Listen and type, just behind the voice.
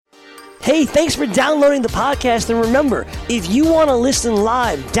Hey, thanks for downloading the podcast, and remember, if you want to listen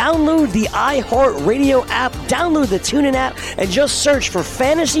live, download the iHeartRadio app, download the TuneIn app, and just search for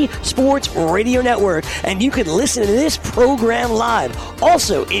Fantasy Sports Radio Network, and you can listen to this program live.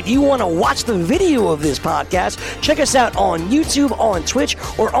 Also, if you want to watch the video of this podcast, check us out on YouTube, on Twitch,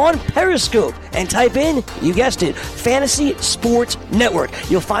 or on Periscope, and type in, you guessed it, Fantasy Sports Network.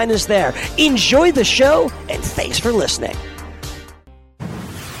 You'll find us there. Enjoy the show, and thanks for listening.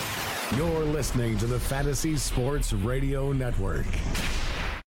 You're listening to the Fantasy Sports Radio Network.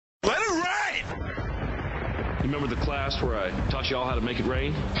 Let it rain! You remember the class where I taught y'all how to make it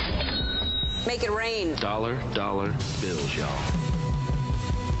rain? Make it rain. Dollar bills, y'all.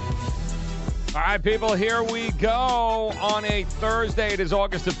 All right, people, here we go on a Thursday. It is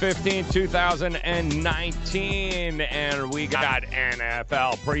August the 15th, 2019, and we got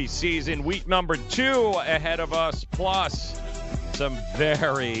NFL preseason week number 2 ahead of us, plus some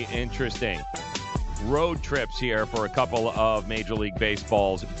very interesting road trips here for a couple of Major League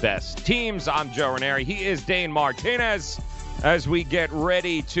Baseball's best teams. I'm Joe Ranieri. He is Dane Martinez. As we get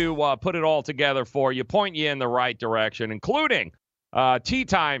ready to put it all together for you, point you in the right direction, including tee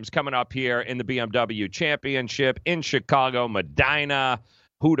times coming up here in the BMW Championship in Chicago, Medina,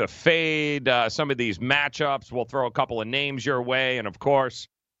 who to fade, some of these matchups. We'll throw a couple of names your way, and of course,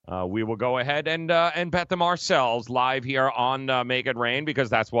 we will go ahead and bet them ourselves live here on Make It Rain, because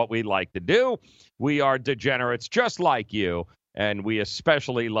that's what we like to do. We are degenerates just like you, and we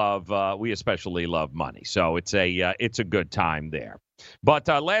especially love money. So it's a good time there. But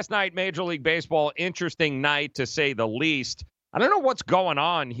last night, Major League Baseball, interesting night to say the least. I don't know what's going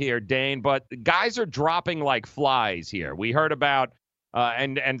on here, Dane, but guys are dropping like flies here. We heard about,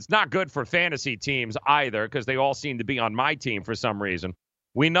 and it's not good for fantasy teams either, because they all seem to be on my team for some reason.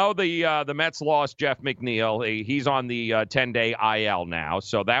 We know the Mets lost Jeff McNeil. He's on the 10-day IL now,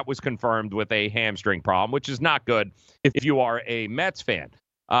 so that was confirmed with a hamstring problem, which is not good if you are a Mets fan.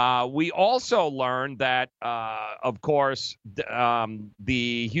 We also learned that, of course,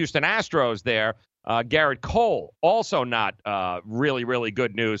 the Houston Astros there, Garrett Cole, also not really, really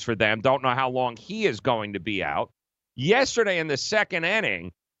good news for them. Don't know how long he is going to be out. Yesterday in the second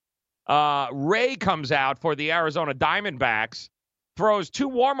inning, Ray comes out for the Arizona Diamondbacks, throws 2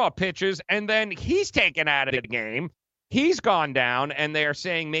 warm-up pitches, and then he's taken out of the game. He's gone down, and they're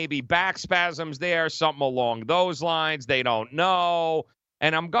saying maybe back spasms there, something along those lines. They don't know.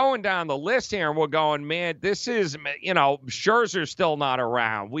 And I'm going down the list here, and we're going, man, this is, Scherzer's still not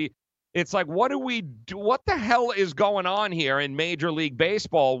around. It's like, what do we do? What the hell is going on here in Major League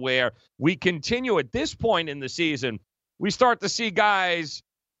Baseball, where we continue at this point in the season, we start to see guys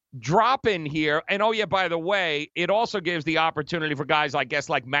drop in here. And, oh, yeah, by the way, it also gives the opportunity for guys, I guess,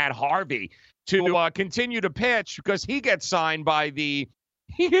 like Matt Harvey to continue to pitch, because he gets signed by the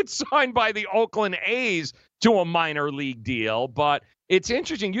Oakland A's to a minor league deal. But it's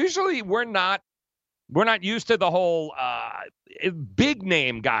interesting. Usually we're not used to the whole big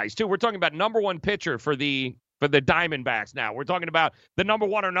name guys, too. We're talking about number 1 pitcher for the Diamondbacks now. We're talking about the number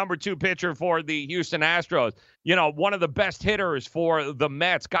 1 or number 2 pitcher for the Houston Astros. One of the best hitters for the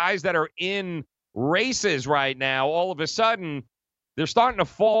Mets. Guys that are in races right now, all of a sudden, they're starting to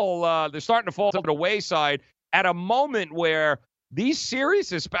fall to the wayside at a moment where these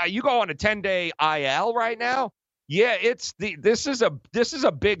series you go on a 10-day IL right now. Yeah, this is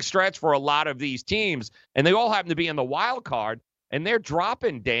a big stretch for a lot of these teams, and they all happen to be in the wild card, and they're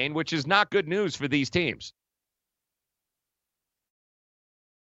dropping, Dane, which is not good news for these teams.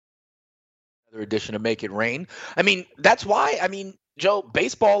 Another edition of Make It Rain. That's why, Joe,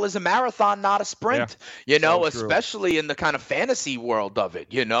 baseball is a marathon, not a sprint, especially in the kind of fantasy world of it.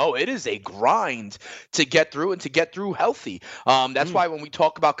 It is a grind to get through and to get through healthy. That's why when we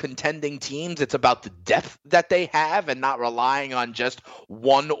talk about contending teams, it's about the depth that they have and not relying on just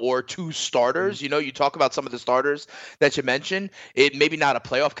 1 or 2 starters. You talk about some of the starters that you mentioned. It maybe not a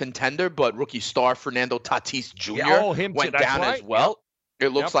playoff contender, but rookie star Fernando Tatis Jr. Went down as well. Yep.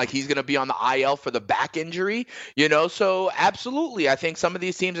 It looks like he's going to be on the IL for the back injury, so absolutely. I think some of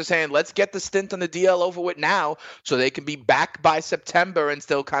these teams are saying, let's get the stint on the DL over with now so they can be back by September and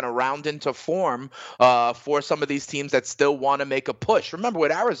still kind of round into form for some of these teams that still want to make a push. Remember,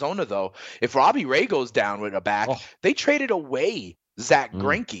 with Arizona, though, if Robbie Ray goes down with a back, they traded away Zach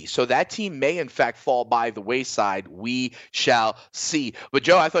Greinke. So that team may, in fact, fall by the wayside. We shall see. But,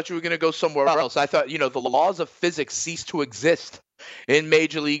 Joe, I thought you were going to go somewhere else. I thought, the laws of physics cease to exist in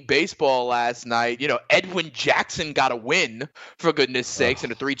Major League Baseball last night. Edwin Jackson got a win, for goodness sakes,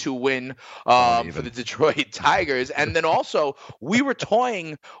 and a 3-2 win for the Detroit Tigers. And then also, we were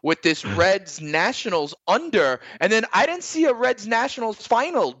toying with this Reds-Nationals under, and then I didn't see a Reds-Nationals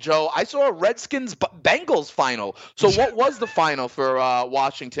final, Joe. I saw a Redskins-Bengals final. So what was the final for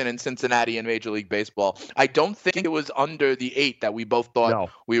Washington and Cincinnati in Major League Baseball? I don't think it was under the 8 that we both thought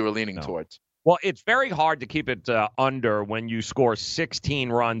we were leaning towards. Well, it's very hard to keep it under when you score 16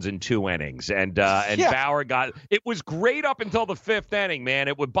 runs in 2 innings. And Bauer it was great up until the 5th inning, man.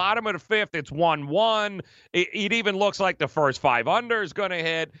 It was bottom of the 5th. It's 1-1. It even looks like the first 5 under is going to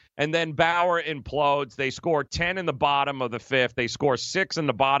hit. And then Bauer implodes. They score 10 in the bottom of the 5th. They score 6 in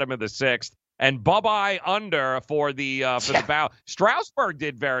the bottom of the 6th. And bye-bye under for the Bauer. Strasburg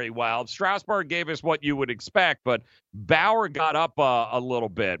did very well. Strasburg gave us what you would expect, but Bauer got up a little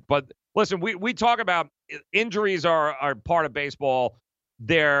bit. But listen, we talk about injuries are part of baseball.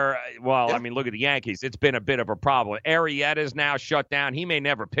 I mean, look at the Yankees. It's been a bit of a problem. Arrieta's now shut down. He may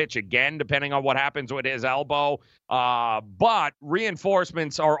never pitch again, depending on what happens with his elbow. But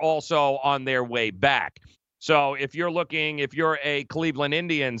reinforcements are also on their way back. So if you're a Cleveland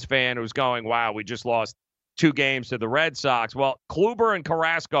Indians fan who's going, wow, we just lost 2 games to the Red Sox. Well, Kluber and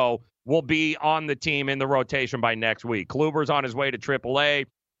Carrasco will be on the team in the rotation by next week. Kluber's on his way to AAA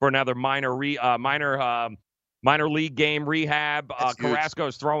for another minor league game rehab.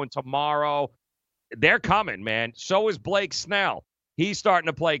 Carrasco's throwing tomorrow. They're coming, man. So is Blake Snell. He's starting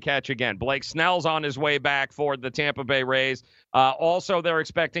to play catch again. Blake Snell's on his way back for the Tampa Bay Rays. Also, they're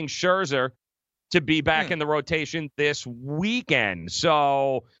expecting Scherzer to be back in the rotation this weekend.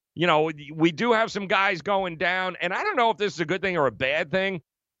 So, we do have some guys going down, and I don't know if this is a good thing or a bad thing,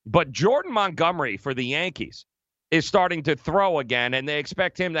 but Jordan Montgomery for the Yankees is starting to throw again, and they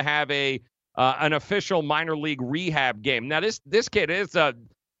expect him to have an official minor league rehab game. Now, this kid is the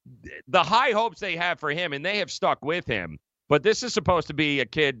high hopes they have for him, and they have stuck with him. But this is supposed to be a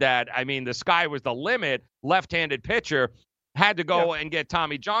kid that, I mean, the sky was the limit, left-handed pitcher, had to go and get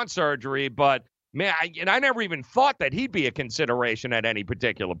Tommy John surgery, but man, I never even thought that he'd be a consideration at any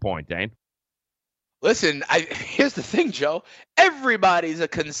particular point, Dane. Listen, here's the thing, Joe. Everybody's a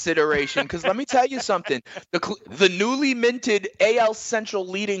consideration because let me tell you something. The newly minted AL Central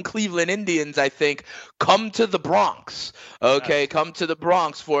leading Cleveland Indians, I think, come to the Bronx. Okay, come to the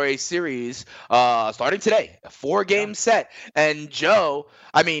Bronx for a series starting today, a 4-game set. And, Joe,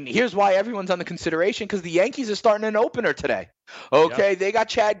 I mean, here's why everyone's on the consideration, because the Yankees are starting an opener today. Okay, they got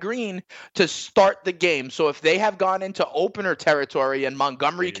Chad Green to start the game. So if they have gone into opener territory and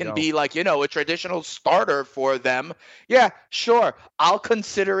Montgomery can be like, a traditional starter for them, yeah, sure, I'll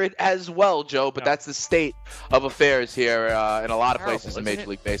consider it as well, Joe. But that's the state of affairs here in a lot of places in Major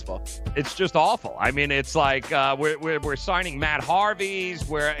League Baseball. It's just awful. I mean, it's like we're signing Matt Harveys,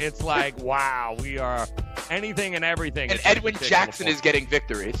 where it's like, wow, we are anything and everything. And Edwin Jackson is getting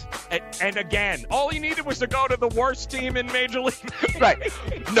victories. And again, all he needed was to go to the worst team in Major League. Right.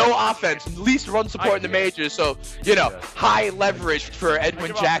 No offense, least run support in the majors. So, high leverage for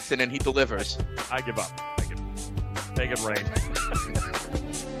Edwin Jackson, and he delivers. I give up. Take it rain.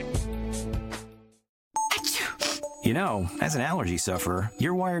 As an allergy sufferer,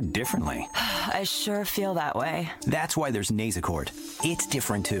 you're wired differently. I sure feel that way. That's why there's Nasacort. It's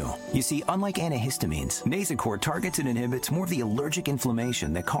different, too. You see, unlike antihistamines, Nasacort targets and inhibits more of the allergic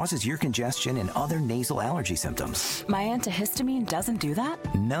inflammation that causes ear congestion and other nasal allergy symptoms. My antihistamine doesn't do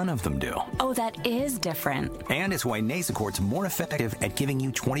that? None of them do. Oh, that is different. And it's why Nasacort's more effective at giving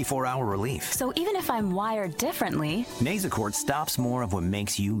you 24-hour relief. So even if I'm wired differently, Nasacort stops more of what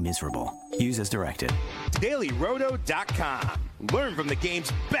makes you miserable. Use as directed. DailyRoto.com. Learn from the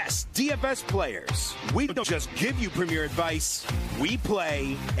game's best DFS players. We don't just give you premier advice, we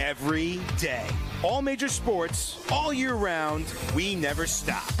play every day. All major sports, all year round, we never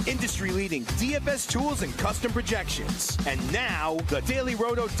stop. Industry-leading DFS tools and custom projections. And now, the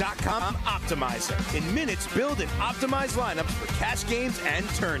DailyRoto.com Optimizer. In minutes, build and optimize lineups for cash games and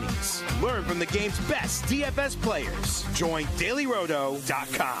tourneys. Learn from the game's best DFS players. Join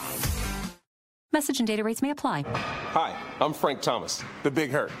DailyRoto.com. Message and data rates may apply. Hi, I'm Frank Thomas, the Big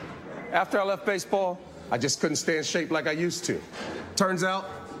Hurt. After I left baseball, I just couldn't stay in shape like I used to. Turns out,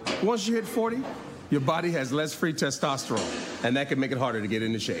 once you hit 40, your body has less free testosterone, and that can make it harder to get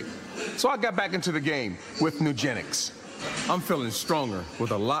into shape. So I got back into the game with Nugenics. I'm feeling stronger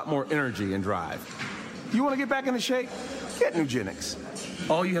with a lot more energy and drive. You want to get back into shape? Get Nugenics.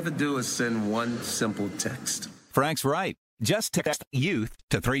 All you have to do is send one simple text. Frank's right. Just text YOUTH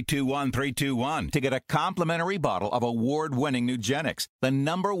to 321321 to get a complimentary bottle of award-winning Nugenix, the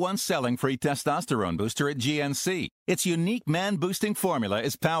 #1 selling free testosterone booster at GNC. Its unique man-boosting formula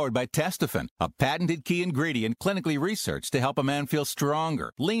is powered by Testofen, a patented key ingredient clinically researched to help a man feel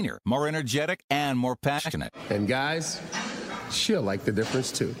stronger, leaner, more energetic, and more passionate. And guys, she'll like the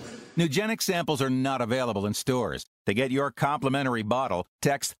difference too. Nugenix samples are not available in stores. To get your complimentary bottle,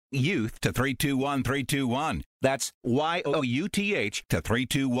 text YOUTH to 321321. That's YOUTH to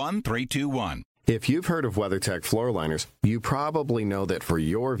 321321. If you've heard of WeatherTech floor liners, you probably know that for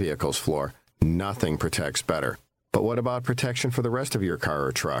your vehicle's floor, nothing protects better. But what about protection for the rest of your car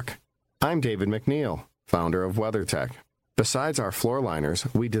or truck? I'm David McNeil, founder of WeatherTech. Besides our floor liners,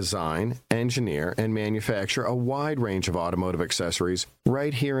 we design, engineer, and manufacture a wide range of automotive accessories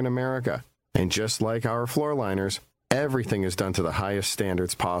right here in America. And just like our floor liners, everything is done to the highest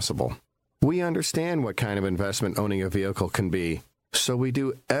standards possible. We understand what kind of investment owning a vehicle can be, so we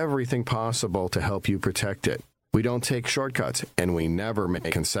do everything possible to help you protect it. We don't take shortcuts, and we never make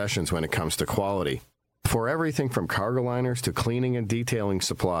concessions when it comes to quality. For everything from cargo liners to cleaning and detailing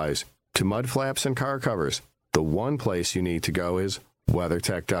supplies, to mud flaps and car covers, the one place you need to go is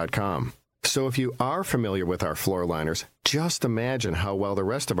WeatherTech.com. So if you are familiar with our floor liners, just imagine how well the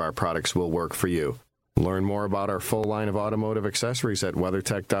rest of our products will work for you. Learn more about our full line of automotive accessories at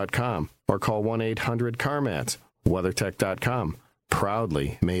WeatherTech.com or call 1-800-CarMats. WeatherTech.com,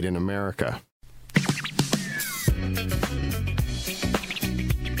 proudly made in America.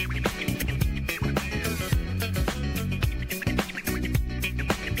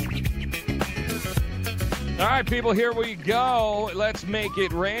 All right, people, here we go. Let's make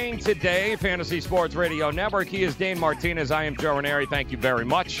it rain today. Fantasy Sports Radio Network. He is Dane Martinez. I am Joe Ranieri. Thank you very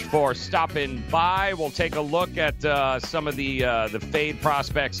much for stopping by. We'll take a look at some of the fade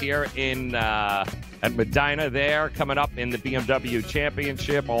prospects here at Medina there, coming up in the BMW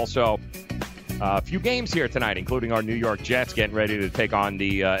Championship. Also, a few games here tonight, including our New York Jets getting ready to take on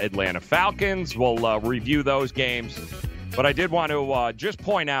the Atlanta Falcons. We'll review those games. But I did want to just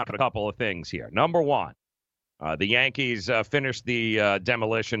point out a couple of things here. Number one, the Yankees finished the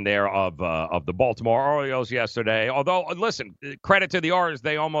demolition there of the Baltimore Orioles yesterday. Although, listen, credit to the Orioles,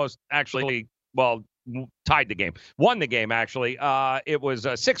 they almost actually, tied the game. Won the game, actually. It was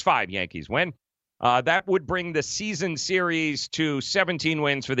a 6-5 Yankees win. That would bring the season series to 17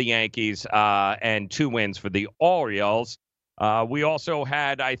 wins for the Yankees and 2 wins for the Orioles. We also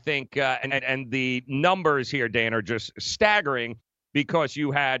had, I think, and the numbers here, Dan, are just staggering, because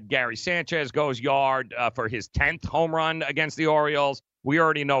you had Gary Sanchez goes yard for his 10th home run against the Orioles. We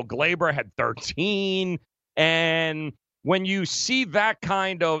already know Glaber had 13. And when you see those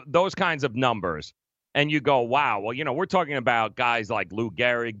kinds of numbers and you go, wow, well, we're talking about guys like Lou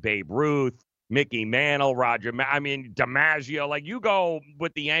Gehrig, Babe Ruth, Mickey Mantle, DiMaggio. Like, you go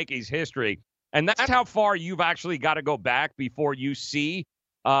with the Yankees history, and that's how far you've actually got to go back before you see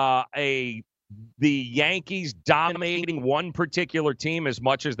the Yankees dominating one particular team as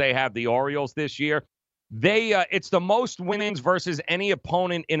much as they have the Orioles this year. It's the most wins versus any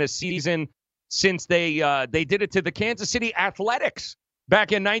opponent in a season since they did it to the Kansas City Athletics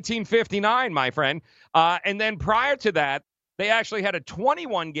back in 1959, my friend. And then prior to that, they actually had a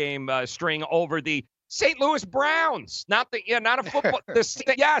 21-game string over the St. Louis Browns. Not a football.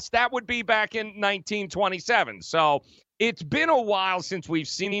 Yes, that would be back in 1927. So it's been a while since we've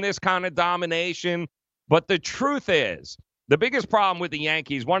seen this kind of domination, but the truth is, the biggest problem with the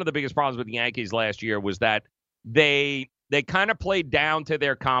Yankees, one of the biggest problems with the Yankees last year was that they kind of played down to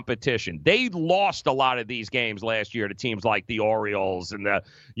their competition. They lost a lot of these games last year to teams like the Orioles and the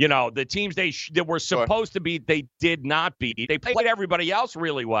teams that were supposed to beat, they did not beat. They played everybody else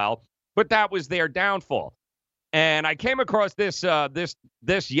really well, but that was their downfall. And I came across this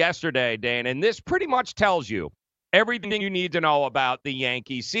yesterday, Dan, and this pretty much tells you everything you need to know about the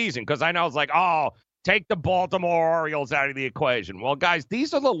Yankee season, because I know it's like, take the Baltimore Orioles out of the equation. Well, guys,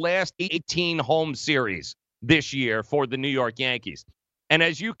 these are the last 18 home series this year for the New York Yankees. And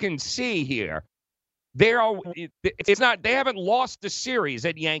as you can see here, they haven't lost the series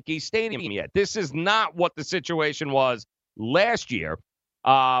at Yankee Stadium yet. This is not what the situation was last year.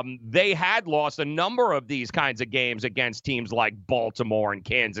 They had lost a number of these kinds of games against teams like Baltimore and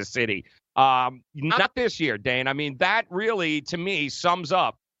Kansas City. Not this year, Dane. I mean, that really, to me, sums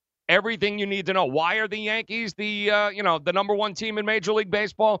up everything you need to know. Why are the Yankees the number one team in Major League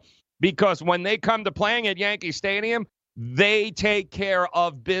Baseball? Because when they come to playing at Yankee Stadium, they take care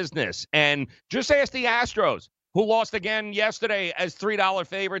of business. And just ask the Astros, who lost again yesterday as $3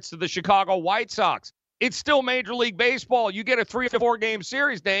 favorites to the Chicago White Sox. It's still Major League Baseball. You get a 3 to 4 game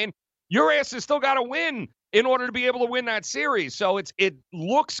series, Dane. Your ass has still got to win in order to be able to win that series. So it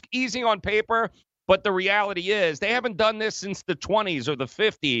looks easy on paper, but the reality is they haven't done this since the 20s or the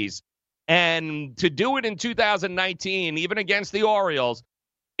 50s. And to do it in 2019, even against the Orioles,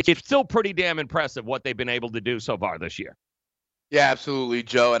 it's still pretty damn impressive what they've been able to do so far this year. Yeah, absolutely,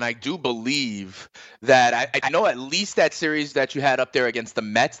 Joe. And I do believe that I know at least that series that you had up there against the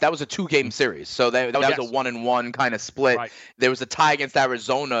Mets, that was a 2-game series. So that was a 1-1 kind of split. Right. There was a tie against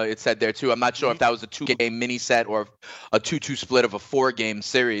Arizona, it said there too. I'm not sure if that was a 2-game mini set or a 2-2 split of a 4-game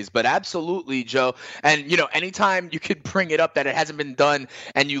series. But absolutely, Joe. And, anytime you could bring it up that it hasn't been done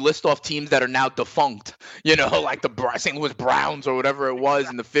and you list off teams that are now defunct, like the St. Louis Browns or whatever it was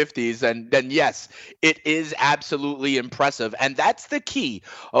in the 50s, and then, yes, it is absolutely impressive. And that's the key,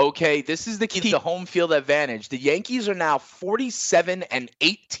 okay? This is the key to home field advantage. The Yankees are now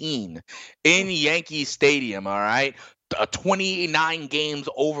 47-18 in Yankee Stadium, all right? 29 games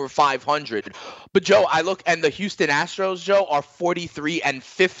over 500. But, Joe, I look, and the Houston Astros, Joe, are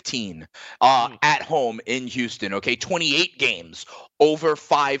 43-15 at home in Houston, okay? 28 games over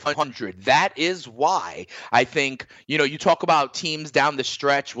 500. That is why I think, you talk about teams down the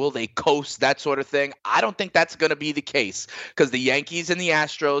stretch, will they coast, that sort of thing. I don't think that's going to be the case because the Yankees and the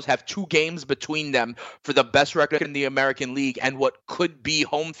Astros have 2 games between them for the best record in the American League and what could be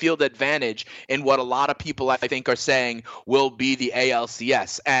home field advantage in what a lot of people I think are saying will be the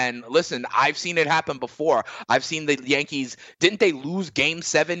ALCS. And listen, I've seen it happen before. I've seen the Yankees, didn't they lose Game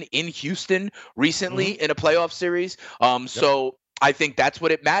 7 in Houston recently in a playoff series? So I think that's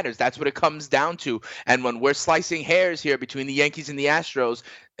what it matters. That's what it comes down to. And when we're slicing hairs here between the Yankees and the Astros,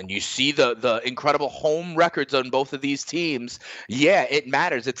 and you see the incredible home records on both of these teams, yeah, it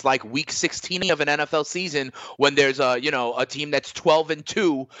matters. It's like week 16 of an NFL season when there's a team that's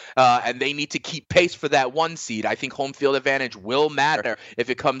 12-2, and they need to keep pace for that 1 seed. I think home field advantage will matter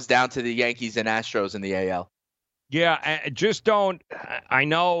if it comes down to the Yankees and Astros in the AL. Yeah, just don't. I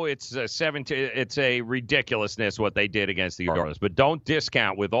know it's a ridiculousness what they did against the Orioles, but don't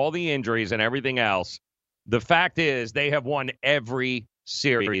discount with all the injuries and everything else. The fact is they have won every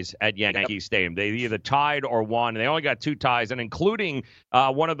series at Yankee Stadium. They either tied or won. They only got 2 ties, and including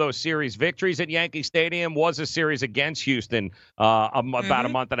one of those series victories at Yankee Stadium was a series against Houston about a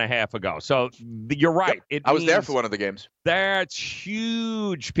month and a half ago. So you're right. I was there for one of the games. That's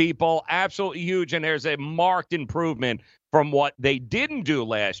huge, people. Absolutely huge, and there's a marked improvement from what they didn't do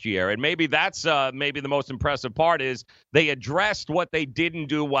last year. And maybe that's maybe the most impressive part is they addressed what they didn't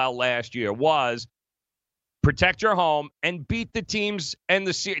do well last year was protect your home and beat the teams and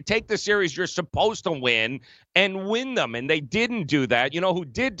take the series you're supposed to win and win them. And they didn't do that. You know who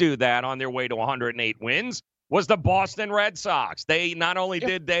did do that on their way to 108 wins was the Boston Red Sox. They not only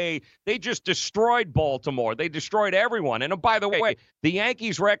did they just destroyed Baltimore. They destroyed everyone. And by the way, the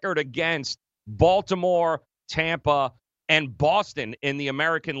Yankees' record against Baltimore, Tampa, and Boston in the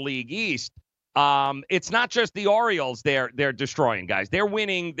American League East, it's not just the Orioles they're destroying, guys. They're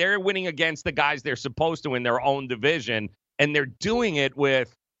winning against the guys they're supposed to in their own division, and they're doing it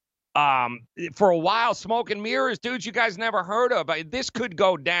with for a while smoke and mirrors, dudes you guys never heard of. This could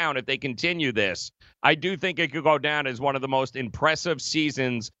go down if they continue this. I do think it could go down as one of the most impressive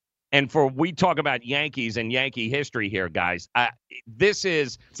seasons. And we talk about Yankees and Yankee history here, guys.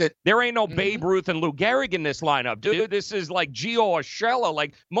 There ain't no Babe Ruth and Lou Gehrig in this lineup, dude. This is like Gio Urshela.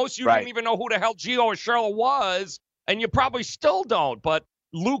 Like, most of you didn't even know who the hell Gio Urshela was, and you probably still don't. But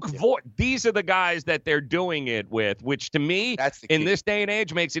Luke Voigt, these are the guys that they're doing it with, which to me, in this day and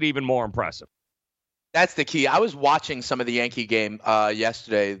age, makes it even more impressive. That's the key. I was watching some of the Yankee game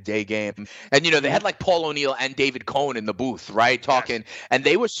yesterday, day game, and they had like Paul O'Neill and David Cohn in the booth, right, talking, and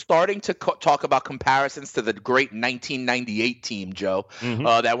they were starting to talk about comparisons to the great 1998 team, Joe,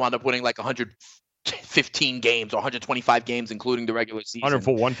 that wound up winning like 115 games or 125 games, including the regular season.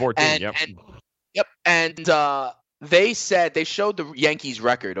 114. And they said they showed the Yankees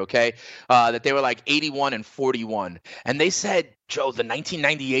record, okay, that they were like 81-41, and they said, Joe, the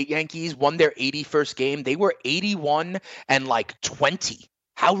 1998 Yankees won their 81st game. They were 81-20.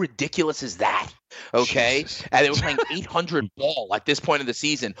 How ridiculous is that? Okay. Jesus. And they were playing 800 ball at this point of the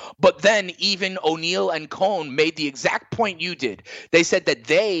season. But then even O'Neill and Cohn made the exact point you did. They said that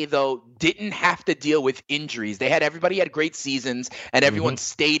they, though, didn't have to deal with injuries. Everybody had great seasons and everyone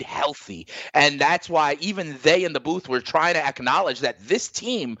stayed healthy. And that's why even they in the booth were trying to acknowledge that this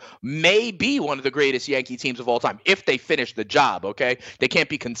team may be one of the greatest Yankee teams of all time if they finish the job. Okay. They can't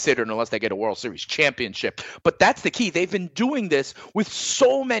be considered unless they get a World Series championship. But that's the key. They've been doing this with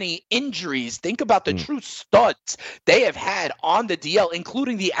so many injuries. Think think about the true studs they have had on the DL,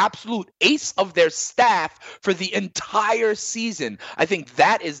 including the absolute ace of their staff for the entire season. I think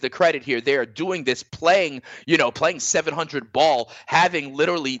that is the credit here. They are doing this playing 700 ball, having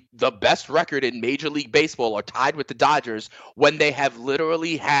literally the best record in Major League Baseball, or tied with the Dodgers, when they have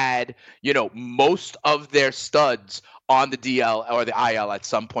literally had, most of their studs on the DL or the IL at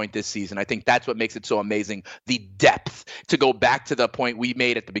some point this season. I think that's what makes it so amazing. The depth, to go back to the point we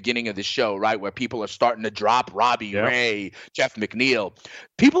made at the beginning of the show, right, where people are starting to drop Robbie Ray, Jeff McNeil.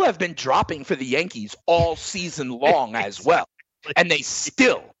 People have been dropping for the Yankees all season long as well, and they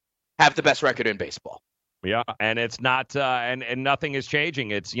still have the best record in baseball. Yeah, and it's not, and nothing is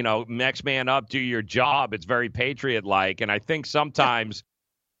changing. It's, next man up, do your job. It's very Patriot-like, and I think sometimes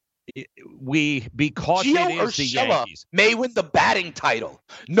because Gio it is the Yankees, may win the batting title.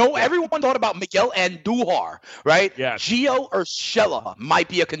 No, everyone thought about Miguel Andujar, right? Yeah. Gio Urshela might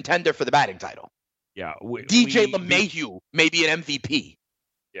be a contender for the batting title. Yeah. DJ LeMahieu may be an MVP.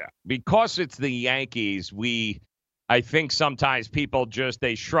 Yeah, because it's the Yankees, I think sometimes people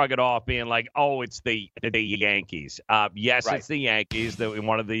they shrug it off, being like, "Oh, it's the Yankees." Yes, right. It's the Yankees.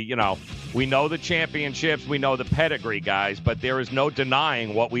 One of the, we know the championships, we know the pedigree, guys, but there is no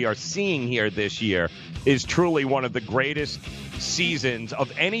denying what we are seeing here this year is truly one of the greatest seasons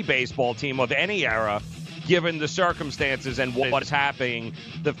of any baseball team of any era, given the circumstances and what is happening.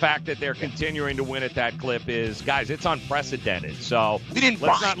 The fact that they're continuing to win at that clip is, guys, it's unprecedented. So let's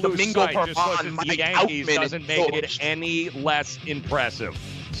not lose sight. Just because it's the Yankees doesn't make it any less impressive.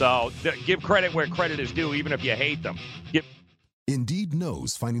 So give credit where credit is due, even if you hate them. Indeed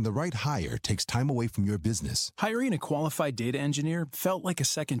knows finding the right hire takes time away from your business. Hiring a qualified data engineer felt like a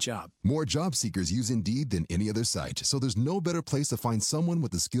second job. More job seekers use Indeed than any other site, so there's no better place to find someone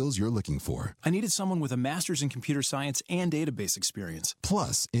with the skills you're looking for. I needed someone with a master's in computer science and database experience.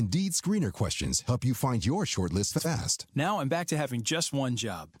 Plus, Indeed screener questions help you find your shortlist fast. Now I'm back to having just one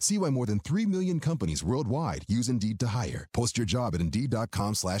job. See why more than 3 million companies worldwide use Indeed to hire. Post your job at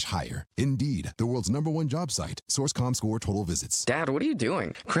Indeed.com/hire. Indeed, the world's #1 job site. Source.com/score total visits. Dad, what are you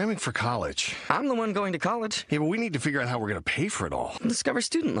doing? Cramming for college. I'm the one going to college. Yeah, but we need to figure out how we're going to pay for it all. Discover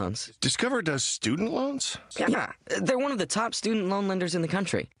Student Loans. Discover does student loans? Yeah. They're one of the top student loan lenders in the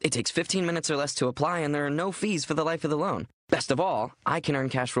country. It takes 15 minutes or less to apply, and there are no fees for the life of the loan. Best of all, I can earn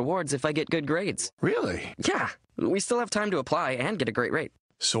cash rewards if I get good grades. Really? Yeah. We still have time to apply and get a great rate.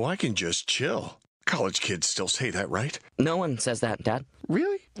 So I can just chill. College kids still say that, right? No one says that, Dad.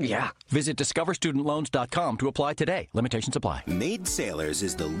 Really? Yeah. Visit discoverstudentloans.com to apply today. Limitations apply. Maid Sailors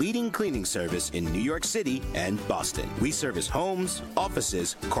is the leading cleaning service in New York City and Boston. We service homes,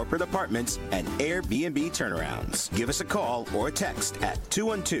 offices, corporate apartments, and Airbnb turnarounds. Give us a call or a text at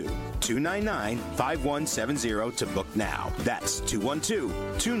 212-299-5170 to book now. That's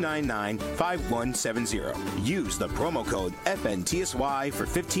 212-299-5170. Use the promo code FNTSY for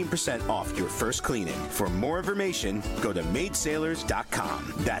 15% off your first cleaning. For more information, go to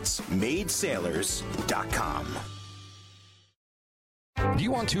maidsailors.com. That's maidsailors.com. Do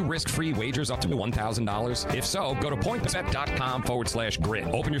you want 2 risk-free wagers up to $1,000? If so, go to pointsbet.com/grid.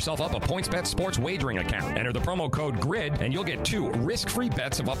 Open yourself up a PointsBet sports wagering account. Enter the promo code GRID, and you'll get 2 risk-free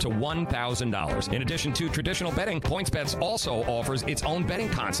bets of up to $1,000. In addition to traditional betting, PointsBet also offers its own betting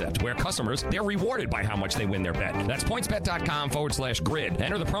concept, where customers, they're rewarded by how much they win their bet. That's pointsbet.com/grid.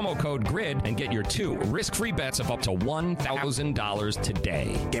 Enter the promo code GRID and get your 2 risk-free bets of up to $1,000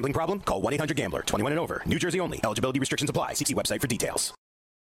 today. Gambling problem? Call 1-800-GAMBLER. 21 and over. New Jersey only. Eligibility restrictions apply. See website for details.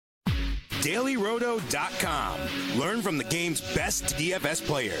 DailyRoto.com. Learn from the game's best DFS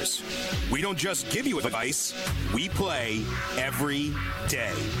players. We don't just give you advice, we play every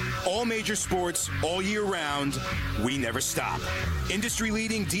day. All major sports, all year round, we never stop.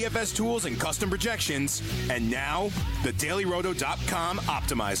 Industry-leading DFS tools and custom projections, and now, the DailyRoto.com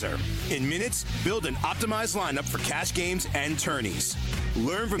Optimizer. In minutes, build an optimized lineup for cash games and tourneys.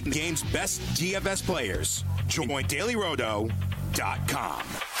 Learn from the game's best DFS players. Join DailyRoto.com.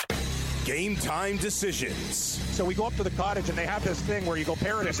 Game time decisions. So we go up to the cottage, and they have this thing where you go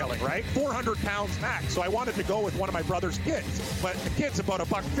parasailing, right? 400 pounds max. So I wanted to go with one of my brother's kids, but the kid's about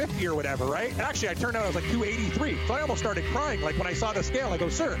 $150 or whatever, right? And actually, I turned out I was like 283. So I almost started crying. Like when I saw the scale, I go,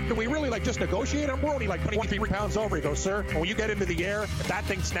 "Sir, can we really just negotiate? We're only like 23 pounds over." He goes, "Sir, when you get into the air, if that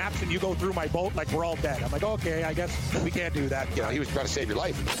thing snaps and you go through my boat, we're all dead." I'm like, "Okay, I guess we can't do that." He was trying to save your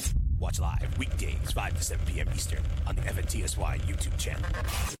life. Watch live weekdays 5 to 7 p.m. Eastern on the FNTSY YouTube channel.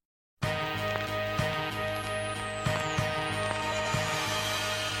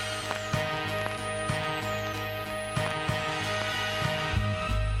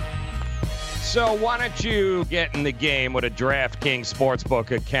 So why don't you get in the game with a DraftKings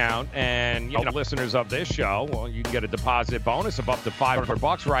Sportsbook account? And, listeners of this show, well, you can get a deposit bonus of up to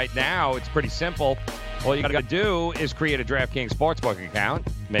 $500 right now. It's pretty simple. All you got to do is create a DraftKings Sportsbook account,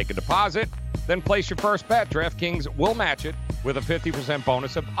 make a deposit, then place your first bet. DraftKings will match it with a 50%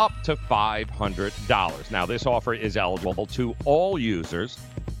 bonus of up to $500. Now, this offer is eligible to all users,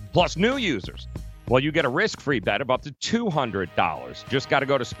 plus new users. Well, you get a risk-free bet of up to $200. Just got to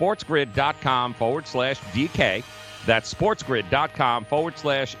go to sportsgrid.com/DK. That's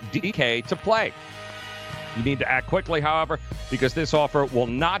sportsgrid.com/DK to play. You need to act quickly, however, because this offer will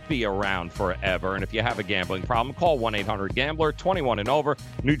not be around forever. And if you have a gambling problem, call 1-800-GAMBLER, 21 and over.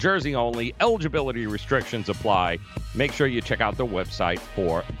 New Jersey only. Eligibility restrictions apply. Make sure you check out the website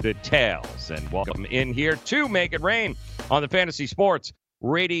for details. And welcome in here to Make It Rain on the Fantasy Sports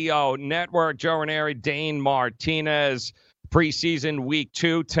Radio Network. Joe Ranieri, Dane Martinez, preseason week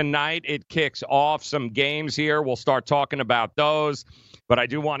 2. Tonight it kicks off some games here. We'll start talking about those. But I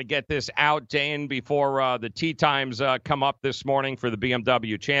do want to get this out, Dane, before the tee times come up this morning for the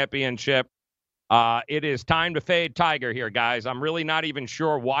BMW Championship. It is time to fade Tiger here, guys. I'm really not even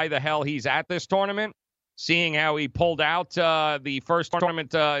sure why the hell he's at this tournament, seeing how he pulled out the first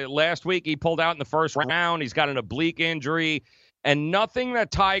tournament last week. He pulled out in the first round. He's got an oblique injury. And nothing that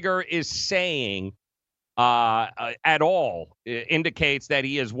Tiger is saying at all indicates that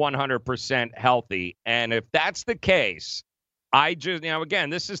he is 100% healthy. And if that's the case, again,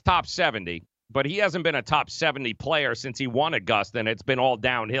 this is top 70, but he hasn't been a top 70 player since he won Augusta, and it's been all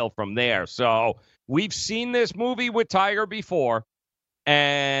downhill from there. So we've seen this movie with Tiger before,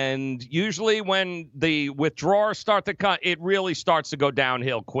 and usually when the withdrawals start to cut, it really starts to go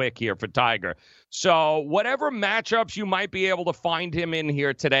downhill quick here for Tiger. So whatever matchups you might be able to find him in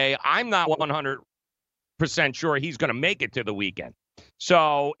here today, I'm not 100% sure he's going to make it to the weekend.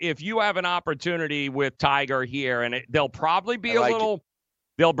 So if you have an opportunity with Tiger here, and they'll probably be a little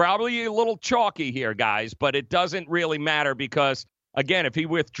chalky here, guys, but it doesn't really matter because, again, if he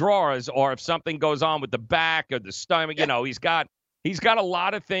withdraws or if something goes on with the back or the stomach, he's got a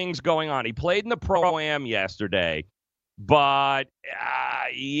lot of things going on. He played in the Pro-Am yesterday, but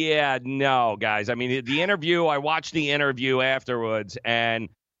no, guys. I mean, I watched the interview afterwards, and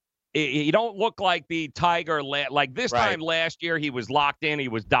you don't look like the Tiger like this time last year. He was locked in. He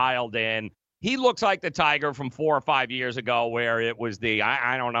was dialed in. He looks like the Tiger from 4 or 5 years ago where it was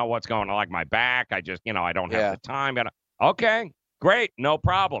I don't know what's going on, like my back. I just, I don't have the time. Okay, great. No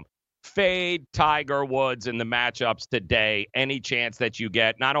problem. Fade Tiger Woods in the matchups today. Any chance that you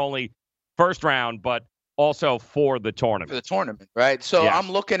get, not only first round, but also for the tournament. For the tournament, right? So yes.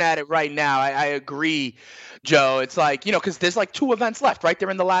 I'm looking at it right now. I agree, Joe. It's like, because there's like 2 events left, right? They're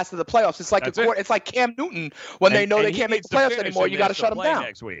in the last of the playoffs. It's like it's like Cam Newton when they know they can't make the playoffs anymore. You got to shut him down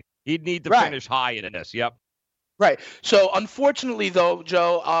next week. He'd need to finish high in this. Yep. Right. So unfortunately, though,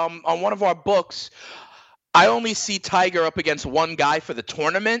 Joe, on one of our books, I only see Tiger up against one guy for the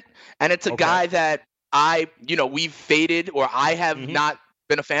tournament, and it's a guy that we've faded or I have not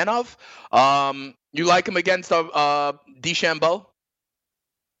been a fan of. You like him against DeChambeau?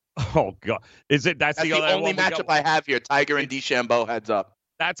 Oh God! That's the only matchup I have here? Tiger and DeChambeau heads up.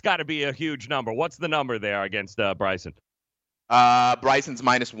 That's got to be a huge number. What's the number there against Bryson? Bryson's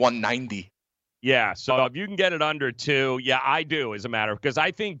minus 190. Yeah, so if you can get it under 2, I do, as a matter of, because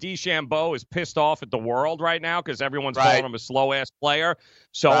I think DeChambeau is pissed off at the world right now because everyone's calling him a slow-ass player.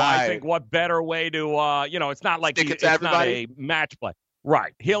 So I think what better way to, it's not like it's not a match play.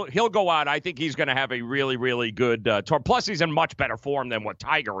 Right. He'll go out. I think he's going to have a really, really good tour. Plus, he's in much better form than what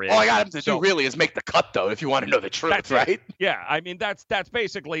Tiger is. All I got him to do really is make the cut, though, if you want to know the truth, right? Yeah, I mean, that's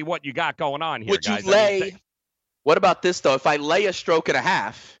basically what you got going on here, Would guys. You lay – what about this, though? If I lay a stroke and a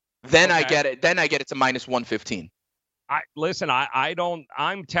half, then I get it. Then I get it to minus 115. I'm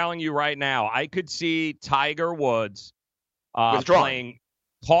telling you right now, I could see Tiger Woods playing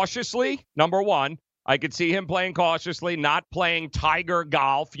cautiously, number one. I could see him playing cautiously, not playing Tiger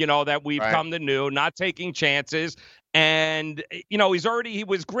golf, that we've come to know, not taking chances. And, he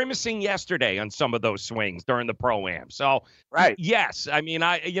was grimacing yesterday on some of those swings during the Pro-Am. So, yes, I mean,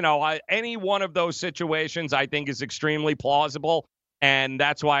 any one of those situations I think is extremely plausible. And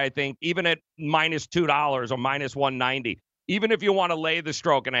that's why I think even at minus $2 or minus 190, even if you want to lay the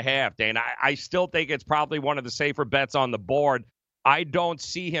stroke and a half, Dane, I still think it's probably one of the safer bets on the board. I don't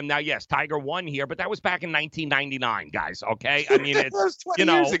see him now. Yes, Tiger won here, but that was back in 1999, guys. Okay, I mean it's that was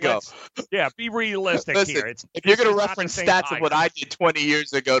 20 years ago. Be realistic here. If you're going to reference stats of what I did 20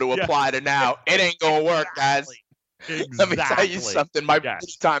 years ago to apply to now, it ain't going to work, guys. Exactly. Let me tell you something. My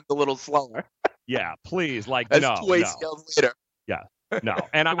time's a little slower. Yeah, please, That's 2 ACLs later. Yeah. No.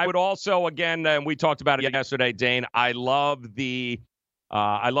 And I would also, again, and we talked about it yesterday, Dane, I love the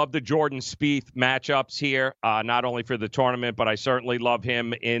Jordan Spieth matchups here, not only for the tournament, but I certainly love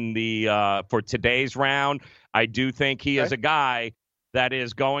him in the for today's round. I do think he is a guy that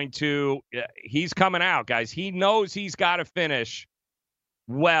is going to he's coming out, guys. He knows he's got to finish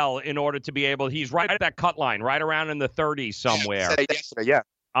well in order to be able. He's right at that cut line, right around in the 30s somewhere. Yeah.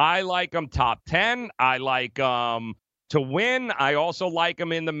 I like him top 10. I like to win. I also like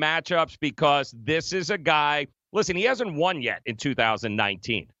him in the matchups because this is a guy. Listen, he hasn't won yet in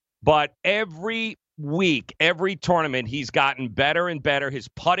 2019, but every week, every tournament, he's gotten better and better. His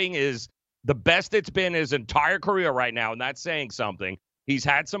putting is the best it's been his entire career right now, and that's saying something. He's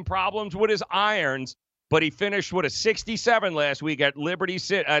had some problems with his irons, but he finished with a 67 last week at Liberty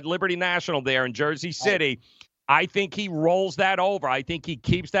National there in Jersey City. I think he rolls that over. I think he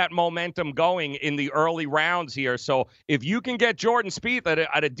keeps that momentum going in the early rounds here. So if you can get Jordan Spieth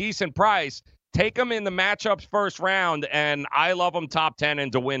at a decent price, take him in the matchups first round, and I love him top 10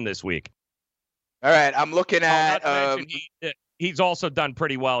 and to win this week. All right, I'm looking at he's also done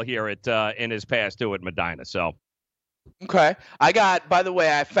pretty well here at in his past too at Medina. So okay, by the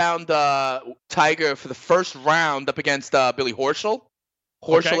way, I found Tiger for the first round up against Billy Horschel.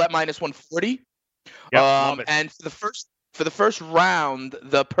 Horschel at minus 140. Yep, and for the first round,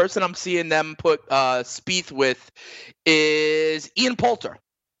 the person I'm seeing them put Spieth with is Ian Poulter.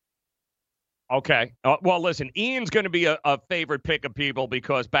 Okay. Well, listen, Ian's going to be a favorite pick of people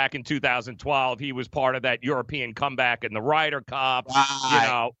because back in 2012, he was part of that European comeback in the Ryder Cup,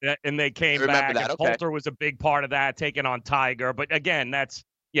 and they came back. And Poulter was a big part of that, taking on Tiger. But again, guys,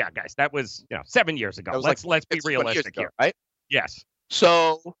 that was 7 years ago. Let's be realistic here, right? Yes.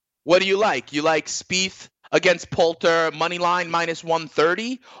 So what do you like? You like Spieth against Poulter, money line minus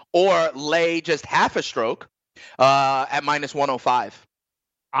 130, or lay just half a stroke at minus 105?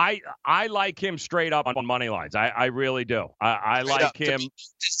 I like him straight up on money lines. I really do. I like him.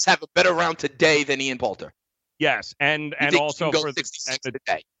 Just have a better round today than Ian Poulter. Yes, and also for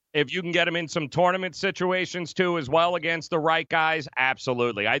today. If you can get him in some tournament situations too, as well against the right guys,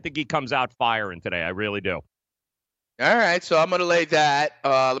 absolutely. I think he comes out firing today. I really do. All right, so I'm going to lay that.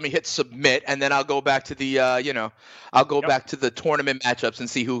 Let me hit submit, and then I'll go back to the, back to the tournament matchups and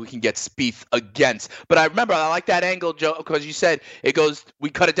see who we can get Spieth against. But I like that angle, Joe, because you said we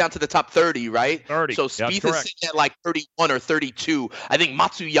cut it down to the top 30, right? 30. So Spieth is sitting at like 31 or 32. I think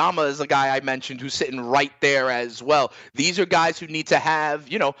Matsuyama is a guy I mentioned who's sitting right there as well. These are guys who need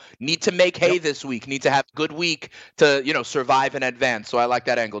to need to make hay this week, need to have a good week to, survive and advance. So I like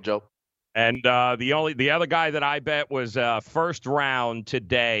that angle, Joe. And the other guy that I bet was first round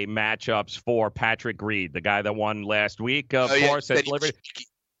today matchups for Patrick Reed, the guy that won last week, of course, at Liberty.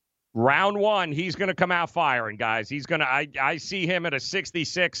 Round one, he's going to come out firing, guys. He's going to. I see him at a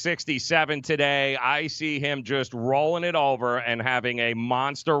 66, 67 today. I see him just rolling it over and having a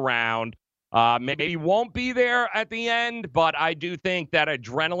monster round. Maybe he won't be there at the end, but I do think that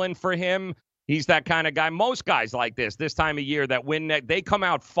adrenaline for him. He's that kind of guy. Most guys like this time of year that win, they come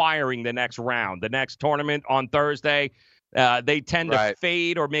out firing the next round, the next tournament on Thursday. They tend to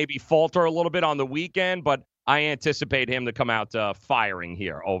fade or maybe falter a little bit on the weekend, but I anticipate him to come out firing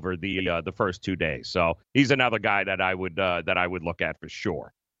here over the first 2 days. So he's another guy that I would look at for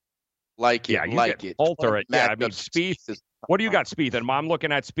sure. Like it, Poulter, I mean, Spieth. What do you got, Spieth? And I'm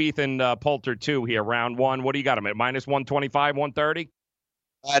looking at Spieth and Poulter too here, round one. What do you got him at? Minus 125, 130?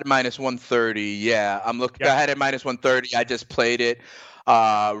 I had minus 130. Yeah, I'm looking. I had it minus 130. I just played it.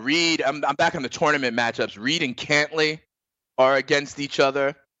 Reed, I'm back on the tournament matchups. Reed and Cantley are against each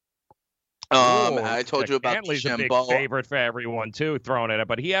other. I told you about Cantley's a big favorite for everyone too, throwing it,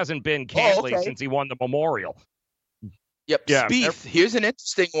 but he hasn't been Cantley since he won the Memorial. Yep. Yeah. Spieth. Here's an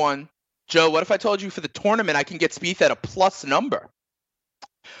interesting one, Joe. What if I told you for the tournament I can get Spieth at a plus number?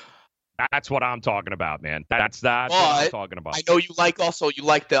 That's what I'm talking about, man. That's what I'm talking about. I know you like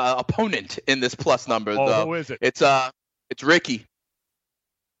the opponent in this plus number. Who is it? It's Ricky.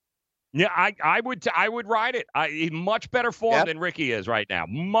 Yeah, I would ride it. He's much better form than Ricky is right now.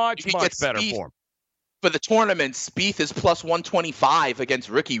 Much better form. For the tournament, Spieth is plus 125 against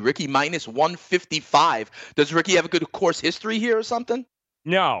Ricky. Ricky minus 155. Does Ricky have a good course history here or something?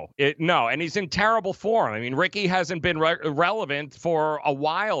 No, and he's in terrible form. I mean, Ricky hasn't been relevant for a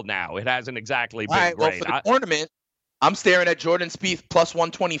while now. It hasn't exactly been great. Well, for the tournament, I'm staring at Jordan Spieth plus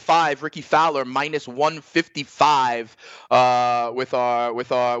 125, Ricky Fowler minus 155 with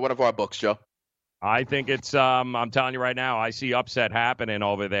one of our books, Joe. I think it's I'm telling you right now, I see upset happening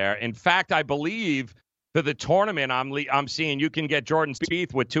over there. In fact, I believe for the tournament, I'm seeing you can get Jordan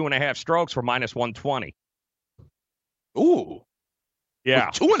Spieth with 2.5 strokes for minus 120. Ooh. Yeah.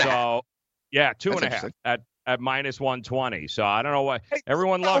 2.5. Yeah, 2.5 at minus 120. So I don't know why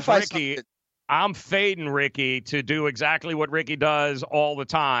everyone loves Ricky. I'm fading Ricky to do exactly what Ricky does all the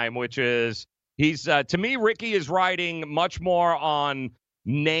time, which is he's to me, Ricky is riding much more on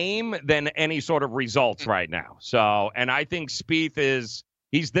name than any sort of results right now. So, and I think Spieth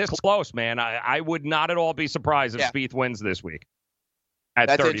he's this close, man. I would not at all be surprised if Spieth wins this week at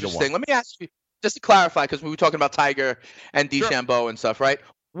 30 to 1. That's interesting. Let me ask you, just to clarify, because we were talking about Tiger and DeChambeau and stuff, right?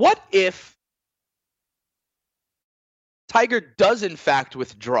 What if Tiger does in fact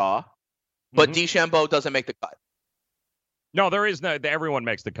withdraw, but DeChambeau doesn't make the cut? No, there is no. Everyone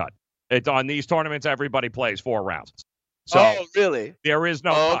makes the cut. It's on these tournaments. Everybody plays 4 rounds. So really? There is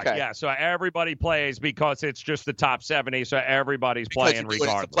no cut. Okay. Yeah, so everybody plays because it's just the top 70. So everybody's playing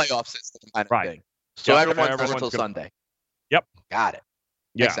regardless. It's the playoff system kind of thing. So everyone's until Sunday. Yep. Got it.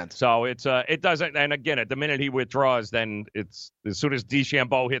 Yeah. Makes sense. So it doesn't. And again, at the minute he withdraws, then it's as soon as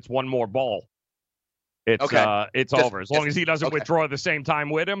DeChambeau hits one more ball, it's over. As long as he doesn't withdraw at the same time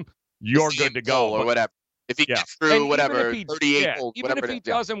with him, you're good to go or whatever. If he gets through whatever 38 holes, even if he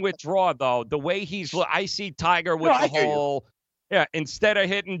doesn't withdraw, though, the way I see Tiger with the whole, instead of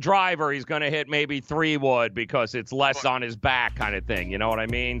hitting driver, he's going to hit maybe 3-wood because it's less on his back kind of thing. You know what I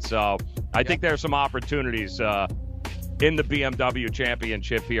mean? So I think there's some opportunities in the BMW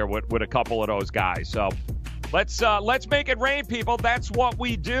Championship here with a couple of those guys. So let's make it rain, people. That's what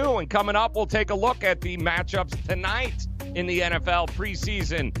we do. And coming up, we'll take a look at the matchups tonight in the NFL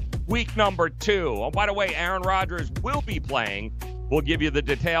preseason. Week number 2. Oh, by the way, Aaron Rodgers will be playing. We'll give you the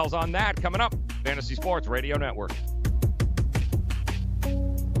details on that coming up. Fantasy Sports Radio Network.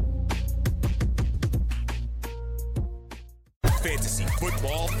 Fantasy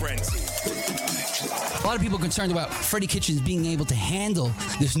Football Frenzy. A lot of people are concerned about Freddie Kitchens being able to handle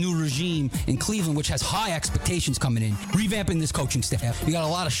this new regime in Cleveland, which has high expectations coming in, revamping this coaching staff. We got a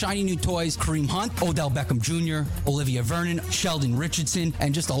lot of shiny new toys: Kareem Hunt, Odell Beckham Jr., Olivia Vernon, Sheldon Richardson,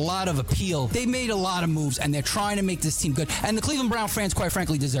 and just a lot of appeal. They made a lot of moves, and they're trying to make this team good. And the Cleveland Brown fans, quite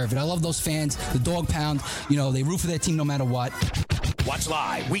frankly, deserve it. I love those fans, the dog pound. They root for their team no matter what. Watch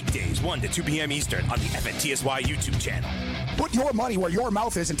live weekdays 1 to 2 p.m. Eastern on the FNTSY YouTube channel. Put your money where your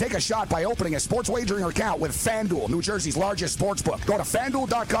mouth is and take a shot by opening a sports wagering account with FanDuel, New Jersey's largest sports book. Go to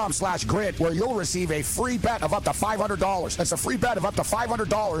FanDuel.com/grid where you'll receive a free bet of up to $500. That's a free bet of up to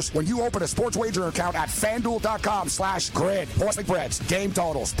 $500 when you open a sports wagering account at FanDuel.com/grid. Point spreads, game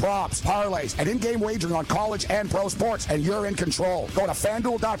totals, props, parlays, and in-game wagering on college and pro sports, and you're in control. Go to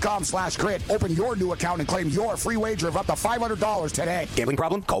FanDuel.com/grid. Open your new account and claim your free wager of up to $500 today. Gambling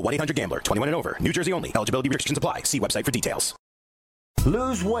problem? Call 1-800-GAMBLER. 21 and over. New Jersey only. Eligibility restrictions apply. See website for details.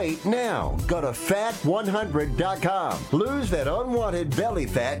 Lose weight now. Go to fat100.com. Lose that unwanted belly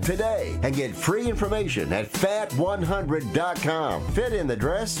fat today and get free information at fat100.com. Fit in the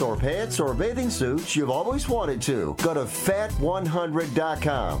dress or pants or bathing suits you've always wanted to. Go to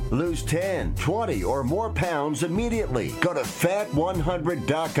fat100.com. Lose 10, 20, or more pounds immediately. Go to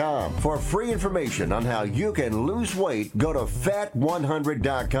fat100.com. For free information on how you can lose weight, go to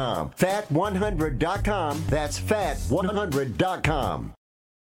fat100.com. Fat100.com. That's fat100.com.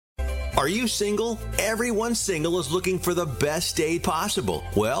 Are you single? Everyone single is looking for the best date possible.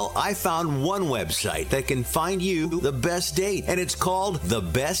 Well, I found one website that can find you the best date, and it's called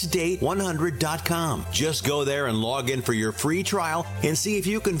thebestdate100.com. Just go there and log in for your free trial and see if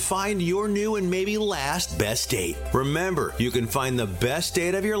you can find your new and maybe last best date. Remember, you can find the best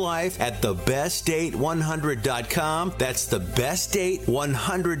date of your life at thebestdate100.com. That's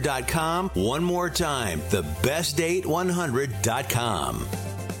thebestdate100.com. One more time, thebestdate100.com.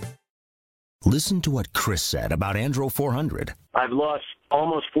 Listen to what Chris said about Andro 400. I've lost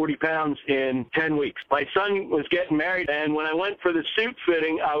almost 40 pounds in 10 weeks. My son was getting married, and when I went for the suit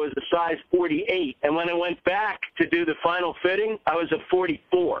fitting, I was a size 48. And when I went back to do the final fitting, I was a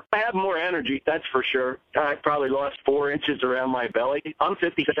 44. I have more energy, that's for sure. I probably lost 4 inches around my belly. I'm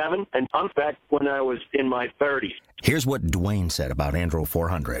 57, and I'm back when I was in my 30s. Here's what Dwayne said about Andro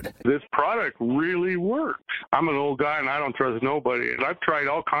 400. This product really works. I'm an old guy, and I don't trust nobody. I've tried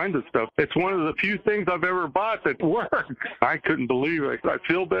all kinds of stuff. It's one of the few things I've ever bought that works. I couldn't believe it. I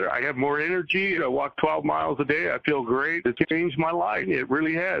feel better. I have more energy. I walk 12 miles a day. I feel great. It's changed my life. It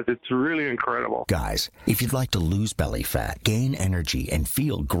really has. It's really incredible. Guys, if you'd like to lose belly fat, gain energy, and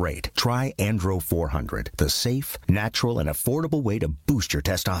feel great, try Andro 400, the safe, natural, and affordable way to boost your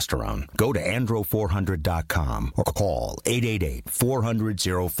testosterone. Go to andro400.com or call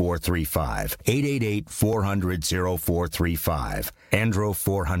 888-400-0435. 888-400-0435.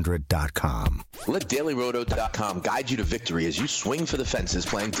 andro400.com. Let dailyroto.com guide you to victory as you swing for the defenses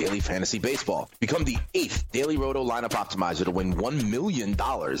playing daily fantasy baseball. Become the 8th Daily Roto lineup optimizer to win $1 million in a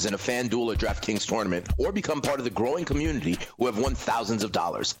FanDuel or DraftKings tournament, or become part of the growing community who have won thousands of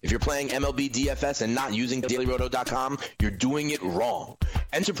dollars. If you're playing MLB DFS and not using dailyroto.com, you're doing it wrong.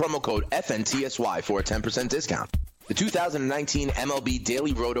 Enter promo code FNTSY for a 10% discount. The 2019 MLB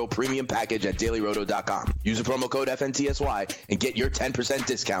Daily Roto Premium Package at dailyroto.com. Use the promo code FNTSY and get your 10%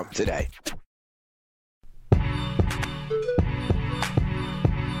 discount today.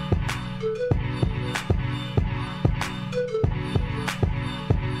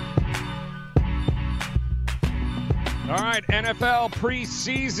 All right, NFL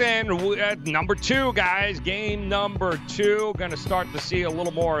preseason number 2, guys. Game number 2. Going to start to see a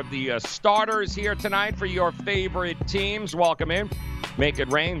little more of the starters here tonight for your favorite teams. Welcome in. Make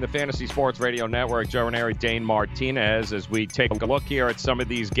It Rain, the Fantasy Sports Radio Network. Joe Ranieri, Dane Martinez, as we take a look here at some of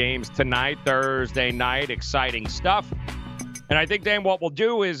these games tonight, Thursday night. Exciting stuff. And I think, Dane, what we'll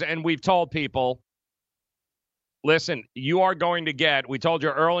do is, and we've told people, listen, you are going to get, we told you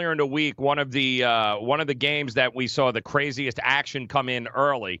earlier in the week, one of the games that we saw the craziest action come in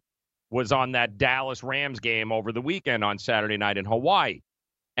early was on that Dallas Rams game over the weekend on Saturday night in Hawaii.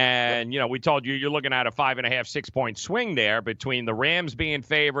 And, we told you you're looking at a 5.5, 6-point swing there between the Rams being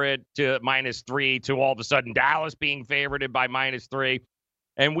favored to -3 to all of a sudden Dallas being favored by -3.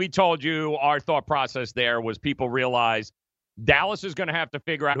 And we told you our thought process there was people realize Dallas is going to have to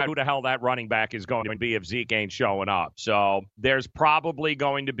figure out who the hell that running back is going to be if Zeke ain't showing up. So there's probably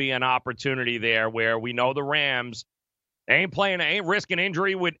going to be an opportunity there where we know the Rams ain't risking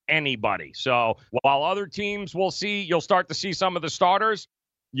injury with anybody. So while other teams you'll start to see some of the starters,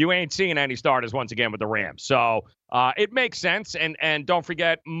 you ain't seeing any starters once again with the Rams. So it makes sense. And don't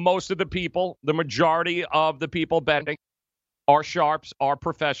forget, most of the people, the majority of the people betting are sharps, are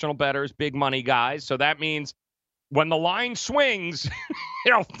professional bettors, big money guys. So that means when the line swings,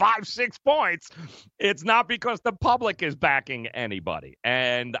 5-6 points, it's not because the public is backing anybody.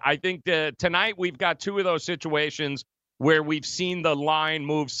 And I think tonight we've got 2 of those situations where we've seen the line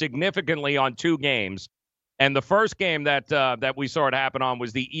move significantly on 2 games. And the first game that we saw it happen on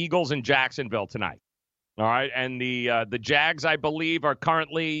was the Eagles in Jacksonville tonight. All right, and the Jags, I believe, are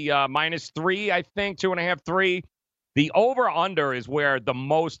currently -3, I think, 2.5, 3. The over-under is where the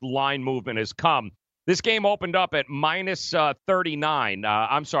most line movement has come. This game opened up at -39.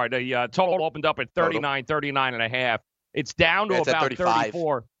 I'm sorry, the total opened up at 39, 39.5. It's down to about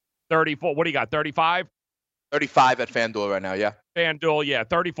 34. 34. What do you got, 35? 35 at FanDuel right now, yeah. FanDuel, yeah,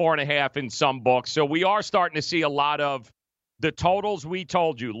 34.5 in some books. So we are starting to see a lot of the totals we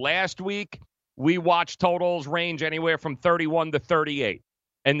told you. Last week, we watched totals range anywhere from 31 to 38.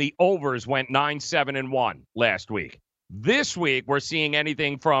 And the overs went 9, 7, and 1 last week. This week, we're seeing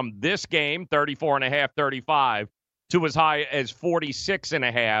anything from this game, 34.5, 35, to as high as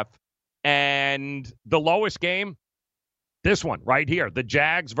 46.5. And the lowest game, this one right here, the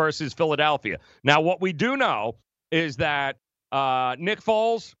Jags versus Philadelphia. Now, what we do know is that Nick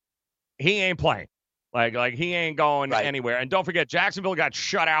Foles, he ain't playing. Like he ain't going anywhere. And don't forget, Jacksonville got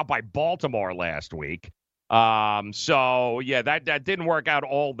shut out by Baltimore last week. So, yeah, that didn't work out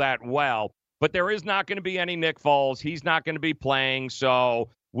all that well. But there is not going to be any Nick Foles. He's not going to be playing. So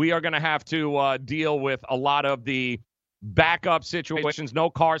we are going to have to deal with a lot of the backup situations.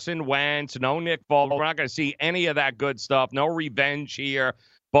 No Carson Wentz, no Nick Foles. We're not going to see any of that good stuff. No revenge here.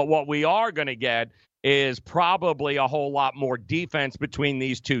 But what we are going to get is probably a whole lot more defense between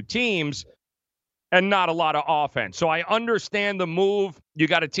these 2 teams and not a lot of offense. So I understand the move. You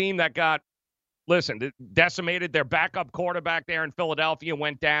got a team that got, decimated. Their backup quarterback there in Philadelphia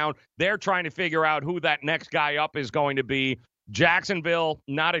went down. They're trying to figure out who that next guy up is going to be. Jacksonville,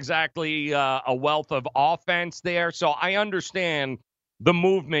 not exactly a wealth of offense there. So I understand the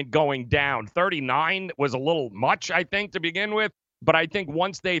movement going down. 39 was a little much, I think, to begin with. But I think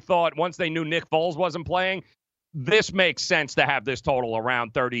once they knew Nick Foles wasn't playing, this makes sense to have this total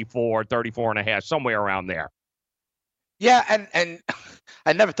around 34, 34.5, somewhere around there. Yeah, and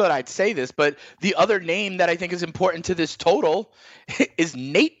I never thought I'd say this, but the other name that I think is important to this total is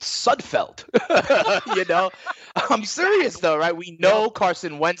Nate Sudfeld. I'm serious though, right? We know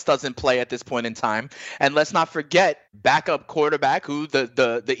Carson Wentz doesn't play at this point in time, and let's not forget backup quarterback who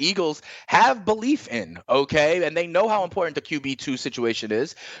the Eagles have belief in, okay? And they know how important the QB2 situation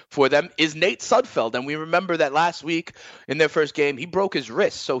is for them, is Nate Sudfeld. And we remember that last week in their first game, he broke his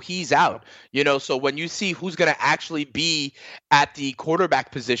wrist, so he's out. So when you see who's going to actually be at the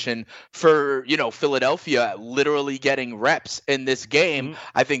quarterback position for, Philadelphia literally getting reps in this game.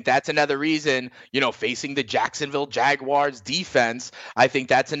 I think that's another reason, facing the Jacksonville Jaguars defense, I think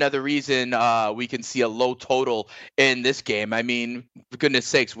that's another reason we can see a low total in this game. I mean, for goodness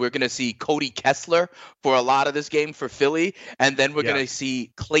sakes, we're going to see Cody Kessler for a lot of this game for Philly, and then we're going to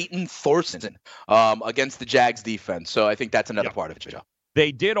see Clayton Thorson against the Jags defense. So I think that's another part of it, Joe.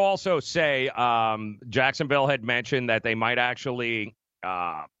 They did also say Jacksonville had mentioned that they might actually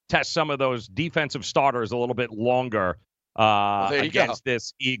test some of those defensive starters a little bit longer against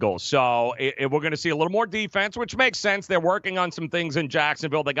this Eagles. So we're going to see a little more defense, which makes sense. They're working on some things in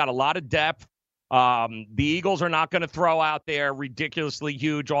Jacksonville. They got a lot of depth. The Eagles are not going to throw out their ridiculously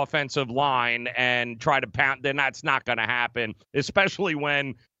huge offensive line and try to pound. Then that's not going to happen, especially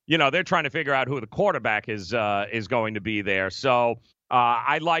when they're trying to figure out who the quarterback is going to be there. So.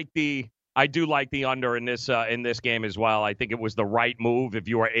 I do like the under in this game as well. I think it was the right move if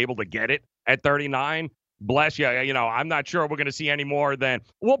you were able to get it at 39. Bless you. I'm not sure we're going to see any more than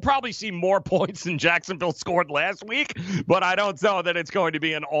we'll probably see more points than Jacksonville scored last week, but I don't know that it's going to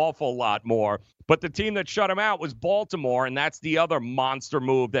be an awful lot more. But the team that shut them out was Baltimore, and that's the other monster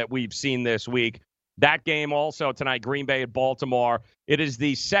move that we've seen this week. That game also tonight, Green Bay at Baltimore. It is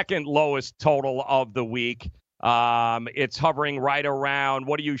the second lowest total of the week. It's hovering right around,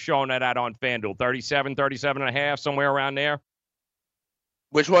 what are you showing it at on FanDuel? 37 and a half, somewhere around there?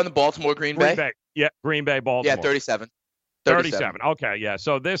 Which one? The Baltimore, Green Bay? Yeah, Green Bay, Baltimore. Yeah, 37. 37. Okay, yeah.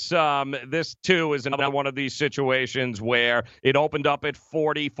 So this too is another one of these situations where it opened up at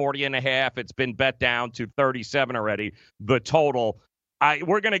 40 and a half. It's been bet down to 37 already, the total.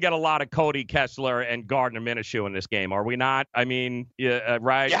 We're going to get a lot of Cody Kessler and Gardner Minshew in this game, are we not? I mean,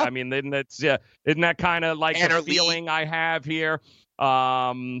 right? Yeah. I mean, isn't that kind of like the feeling I have here?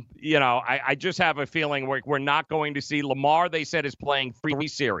 I just have a feeling we're not going to see Lamar. They said is playing 3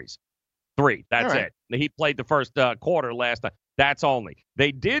 series. 3. That's it. He played the first quarter last time. That's only.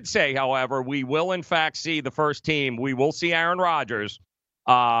 They did say, however, we will in fact see the first team. We will see Aaron Rodgers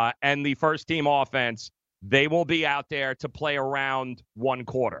and the first team offense. They will be out there to play around 1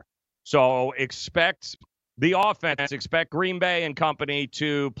 quarter. So expect the offense, expect Green Bay and company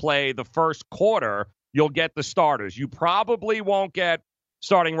to play the first quarter. You'll get the starters. You probably won't get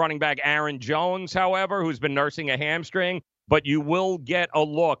starting running back Aaron Jones, however, who's been nursing a hamstring, but you will get a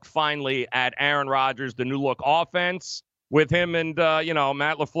look finally at Aaron Rodgers, the new look offense with him and,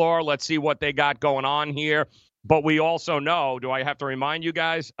 Matt LaFleur. Let's see what they got going on here. But we also know, do I have to remind you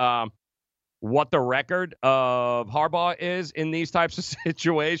guys, what the record of Harbaugh is in these types of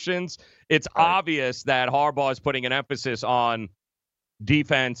situations? It's obvious that Harbaugh is putting an emphasis on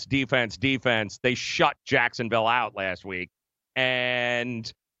defense. They shut Jacksonville out last week.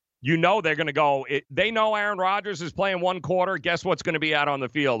 And they're going to go. They know Aaron Rodgers is playing 1 quarter. Guess what's going to be out on the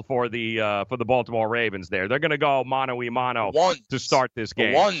field for the Baltimore Ravens there? They're going to go mano-a-mano to start this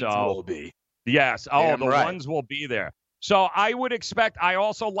game. The ones will be. Yes. Ones will be there. So I would expect, I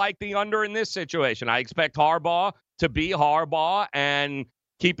also like the under in this situation. I expect Harbaugh to be Harbaugh and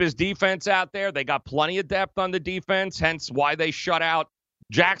keep his defense out there. They got plenty of depth on the defense, hence why they shut out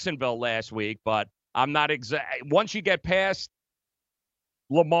Jacksonville last week. But I'm not once you get past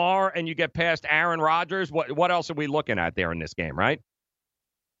Lamar and you get past Aaron Rodgers, what else are we looking at there in this game, right?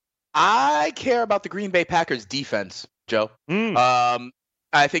 I care about the Green Bay Packers defense, Joe.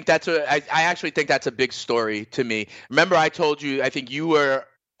 I think I actually think that's a big story to me. Remember, I told you, I think you were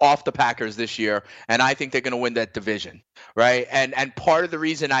off the Packers this year, and I think they're going to win that division, right? And part of the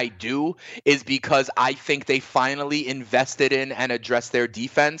reason I do is because I think they finally invested in and addressed their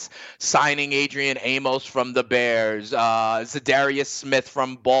defense, signing Adrian Amos from the Bears, Zadarius Smith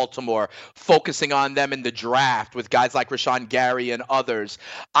from Baltimore, focusing on them in the draft with guys like Rashawn Gary and others.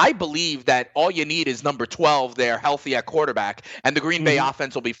 I believe that all you need is number 12 there, healthy at quarterback, and the Green Bay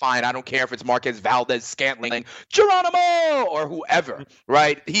offense will be fine. I don't care if it's Marquez Valdez, Scantling, Geronimo, or whoever,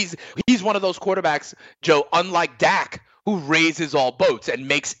 right? He's one of those quarterbacks, Joe, unlike Dak, who raises all boats and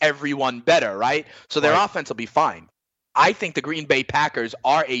makes everyone better, right? So their offense will be fine. I think the Green Bay Packers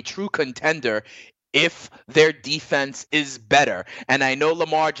are a true contender if their defense is better. And I know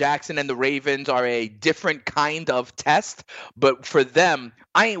Lamar Jackson and the Ravens are a different kind of test, but for them,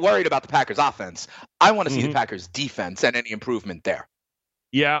 I ain't worried about the Packers offense. I want to see the Packers defense and any improvement there.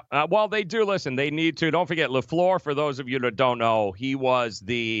 Yeah, well, they do. Listen, they need to. Don't forget, LaFleur, for those of you that don't know, he was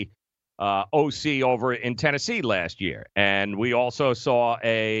the OC over in Tennessee last year. And we also saw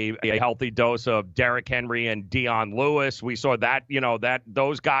a healthy dose of Derrick Henry and Dion Lewis. We saw that,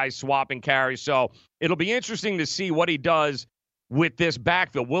 those guys swapping carries. So it'll be interesting to see what he does with this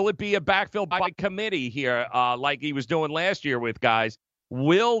backfield. Will it be a backfield by committee here like he was doing last year with guys?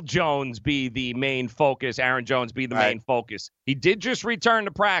 Will Jones be the main focus? Aaron Jones be the main focus? He did just return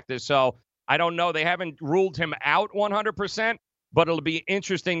to practice, so I don't know. They haven't ruled him out 100%, but it'll be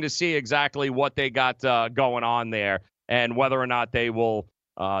interesting to see exactly what they got going on there and whether or not they'll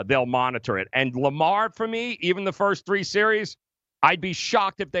monitor it. And Lamar, for me, even the first 3 series, I'd be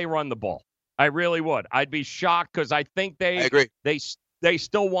shocked if they run the ball. I really would. I'd be shocked because I think they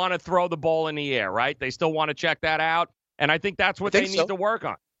still want to throw the ball in the air, right? They still want to check that out, and I think that's what they need to work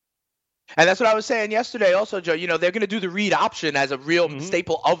on. And that's what I was saying yesterday also, Joe. They're going to do the read option as a real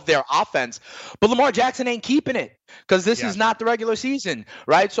staple of their offense. But Lamar Jackson ain't keeping it because this is not the regular season,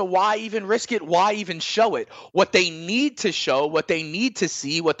 right? So why even risk it? Why even show it? What they need to show, what they need to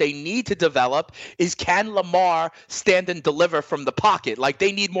see, what they need to develop is, can Lamar stand and deliver from the pocket? Like,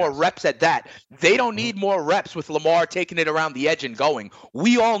 they need more reps at that. They don't need more reps with Lamar taking it around the edge and going.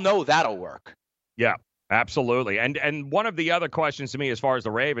 We all know that'll work. Yeah. Absolutely. And one of the other questions to me as far as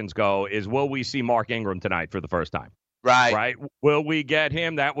the Ravens go is, will we see Mark Ingram tonight for the first time? Right. Will we get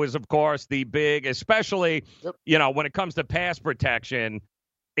him? That was, of course, the big, especially, when it comes to pass protection,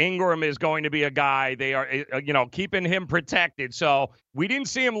 Ingram is going to be a guy they are, keeping him protected. So we didn't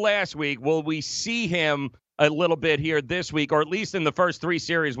see him last week. Will we see him a little bit here this week, or at least in the first 3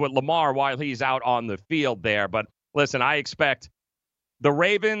 series with Lamar while he's out on the field there? But listen, I expect the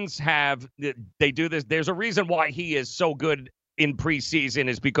Ravens they do this. There's a reason why he is so good in preseason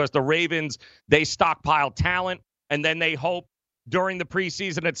is because the Ravens, they stockpile talent, and then they hope during the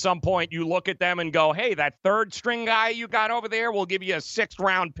preseason at some point you look at them and go, hey, that 3rd string guy you got over there, we'll give you a 6th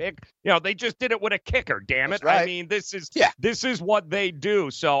round pick. They just did it with a kicker, damn it. Right. I mean, this is what they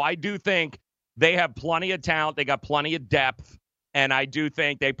do. So I do think they have plenty of talent. They got plenty of depth, and I do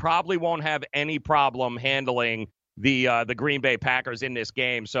think they probably won't have any problem handling the Green Bay Packers in this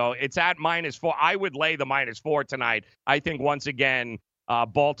game. So it's at -4. I would lay the -4 tonight. I think, once again,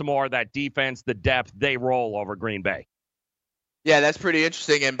 Baltimore, that defense, the depth, they roll over Green Bay. Yeah, that's pretty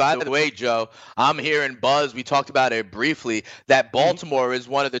interesting. And by the way, Joe, I'm hearing buzz. We talked about it briefly, that Baltimore is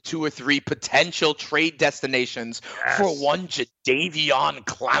one of the 2 or 3 potential trade destinations for one Jadeveon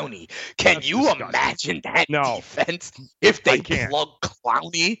Clowney. Can you imagine that defense if they plug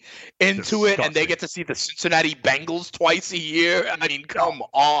Clowney into it and they get to see the Cincinnati Bengals twice a year? I mean, come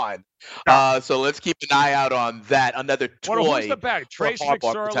on. So let's keep an eye out on that. Another toy. Who's the back? Trace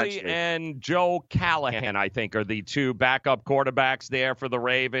McSorley and Joe Callahan, I think, are the 2 backup quarterbacks there for the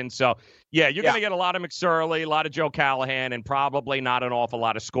Ravens. So, you're going to get a lot of McSorley, a lot of Joe Callahan, and probably not an awful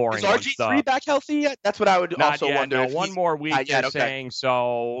lot of scoring. Is RG3 back healthy yet? That's what I would wonder. No, one more week, they're saying.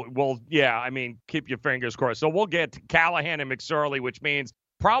 So, keep your fingers crossed. So we'll get Callahan and McSorley, which means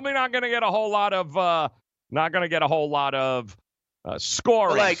probably not going to get a whole lot of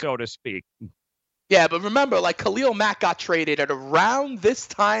scoring, so to speak. Yeah, but remember, Khalil Mack got traded at around this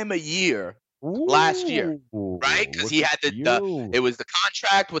time of year last year, right? Because he had it was the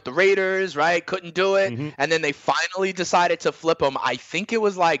contract with the Raiders, right? Couldn't do it. And then they finally decided to flip him. I think it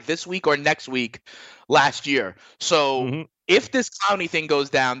was this week or next week last year. So if this Clowney thing goes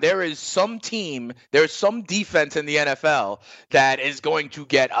down, there's some defense in the NFL that is going to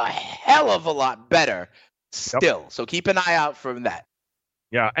get a hell of a lot better still. So keep an eye out for that.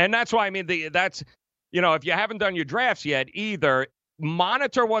 Yeah, and that's why, if you haven't done your drafts yet either,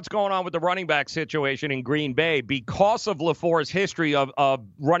 monitor what's going on with the running back situation in Green Bay because of LaFleur's history of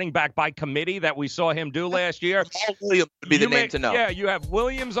running back by committee that we saw him do last year. Williams would be the name to know. Yeah, you have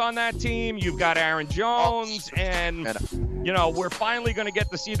Williams on that team. You've got Aaron Jones, and we're finally going to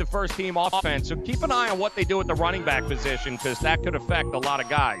get to see the first team offense. So keep an eye on what they do at the running back position because that could affect a lot of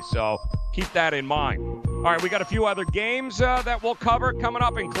guys. So keep that in mind. All right, we got a few other games that we'll cover coming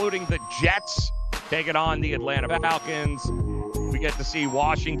up, including the Jets taking on the Atlanta Falcons. We get to see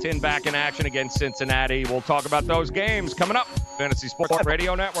Washington back in action against Cincinnati. We'll talk about those games coming up. Fantasy Sports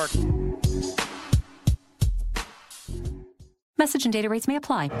Radio Network. Message and data rates may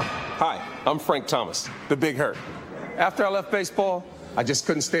apply. Hi, I'm Frank Thomas, the Big Hurt. After I left baseball, I just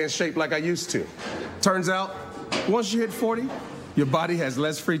couldn't stay in shape like I used to. Turns out, once you hit 40, your body has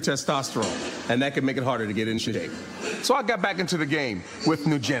less free testosterone, and that can make it harder to get in shape. So I got back into the game with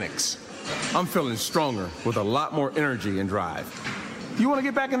Nugenics. I'm feeling stronger with a lot more energy and drive. You want to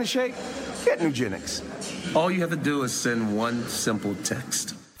get back into shape? Get Nugenics. All you have to do is send one simple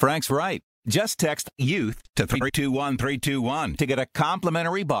text. Frank's right. Just text YOUTH to 321321 to get a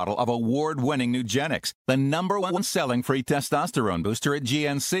complimentary bottle of award-winning Nugenix, the #1 selling free testosterone booster at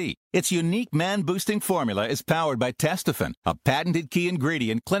GNC. Its unique man-boosting formula is powered by Testofen, a patented key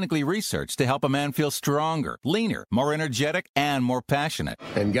ingredient clinically researched to help a man feel stronger, leaner, more energetic, and more passionate.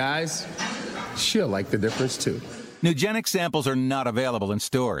 And guys, she'll like the difference too. Nugenix samples are not available in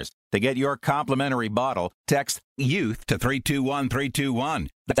stores. To get your complimentary bottle, text YOUTH to 321321.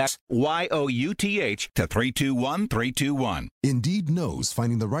 That's YOUTH to 321321. Indeed knows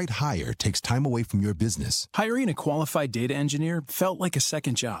finding the right hire takes time away from your business. Hiring a qualified data engineer felt like a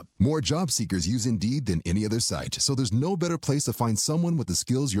second job. More job seekers use Indeed than any other site, so there's no better place to find someone with the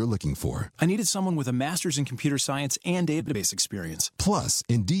skills you're looking for. I needed someone with a master's in computer science and database experience. Plus,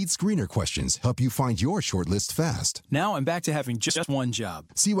 Indeed screener questions help you find your shortlist fast. Now I'm back to having just one job.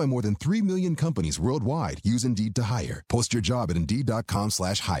 See why more than 3 million companies worldwide use Indeed to hire. Post your job at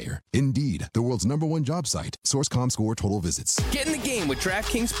Indeed.com/hire. Indeed, the world's #1 job site. Source.com score total visits. Get in the game with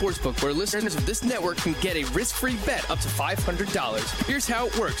DraftKings Sportsbook, where listeners of this network can get a risk-free bet up to $500. Here's how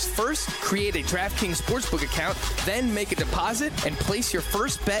it works. First, create a DraftKings Sportsbook account, then make a deposit and place your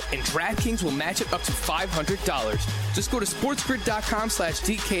first bet, and DraftKings will match it up to $500. Just go to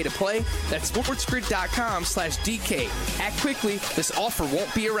sportsgrid.com/DK to play. That's sportsgrid.com/DK. Act quickly. This offer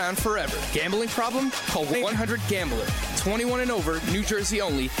won't be around forever. Gambling problem? Call 1-800-GAMBLER. 21 and over, New Jersey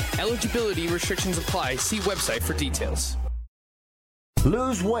only. Eligibility restrictions apply. See website for details.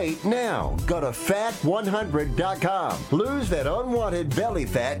 Lose weight now. Go to fat100.com. Lose that unwanted belly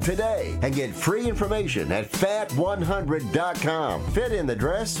fat today and get free information at fat100.com. Fit in the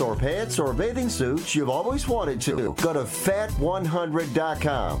dress or pants or bathing suits you've always wanted to. Go to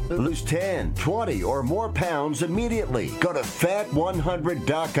fat100.com. Lose 10, 20, or more pounds immediately. Go to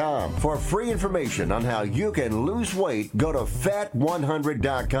fat100.com. For free information on how you can lose weight, go to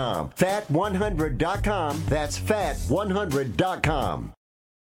fat100.com. Fat100.com. That's fat100.com.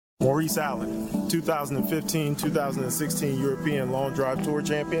 Maurice Allen, 2015-2016 European Long Drive Tour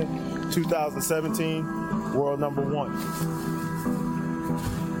Champion, 2017 World #1.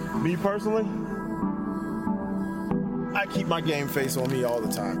 Me personally, I keep my game face on me all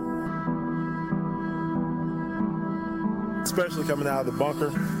the time. Especially coming out of the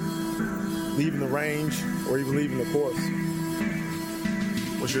bunker, leaving the range, or even leaving the course.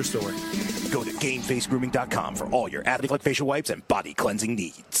 What's your story? Go to GameFaceGrooming.com for all your Addict facial wipes and body cleansing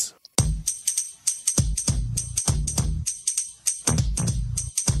needs.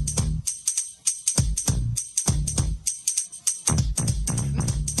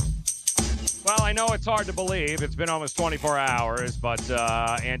 Well, I know it's hard to believe. It's been almost 24 hours, but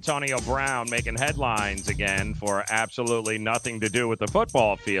Antonio Brown making headlines again for absolutely nothing to do with the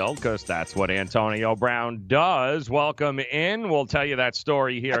football field, because that's what Antonio Brown does. Welcome in. We'll tell you that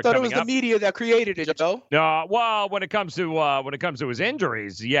story here. I thought it was the media that created it, Joe. Well, when it comes to his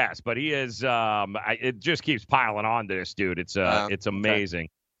injuries, yes, but he is. It just keeps piling on to this dude. It's amazing. Okay.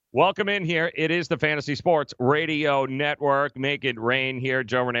 Welcome in here. It is the Fantasy Sports Radio Network. Make it rain here.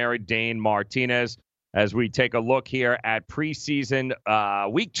 Joe Ranieri, Dane Martinez, as we take a look here at preseason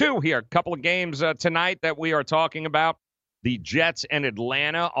week 2 here. A couple of games tonight that we are talking about. The Jets and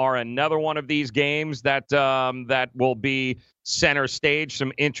Atlanta are another one of these games that will be center stage.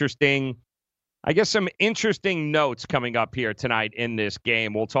 Some interesting notes coming up here tonight in this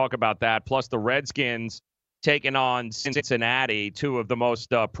game. We'll talk about that. Plus the Redskins taking on Cincinnati, two of the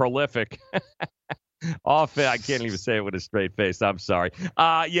most prolific offense. I can't even say it with a straight face. I'm sorry.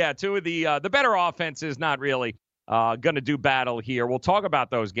 Two of the better offenses not really going to do battle here. We'll talk about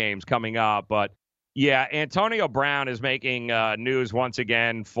those games coming up. But, yeah, Antonio Brown is making news once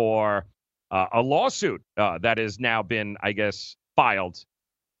again for a lawsuit that has now been, I guess, filed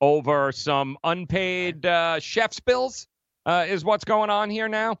over some unpaid chef's bills is what's going on here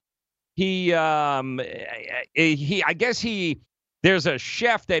now. There's a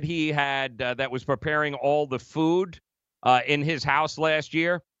chef that he had that was preparing all the food in his house last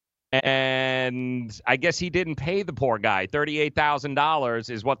year, and I guess he didn't pay the poor guy. $38,000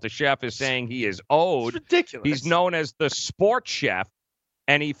 is what the chef is saying he is owed. It's ridiculous. He's known as the sports chef,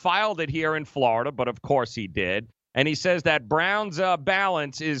 and he filed it here in Florida, but of course he did. And he says that Brown's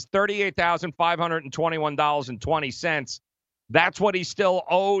balance is $38,521.20. That's what he still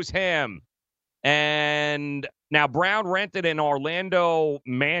owes him. And now Brown rented an Orlando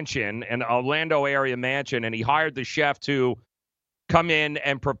area mansion, and he hired the chef to come in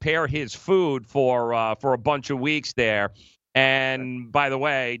and prepare his food for a bunch of weeks there. And by the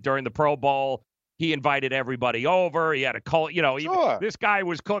way, during the Pro Bowl, he invited everybody over. He had a call, this guy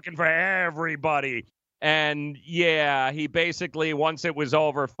was cooking for everybody. And yeah, he basically, once it was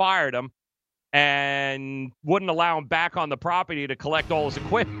over, fired him. and wouldn't allow him back on the property to collect all his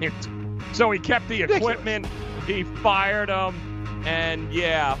equipment. So he kept the equipment. He fired him, and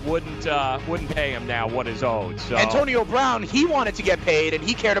wouldn't pay him now what is owed. So Antonio Brown, he wanted to get paid, and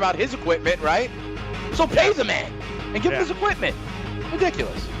he cared about his equipment, right? So pay the man and give him his equipment.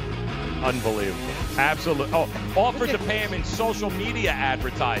 Ridiculous. Unbelievable. Absolutely. Oh, offered to pay him in social media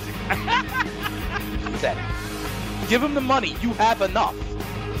advertising. He said, give him the money. You have enough.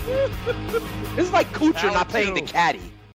 This is like Kuchar not paying the caddy.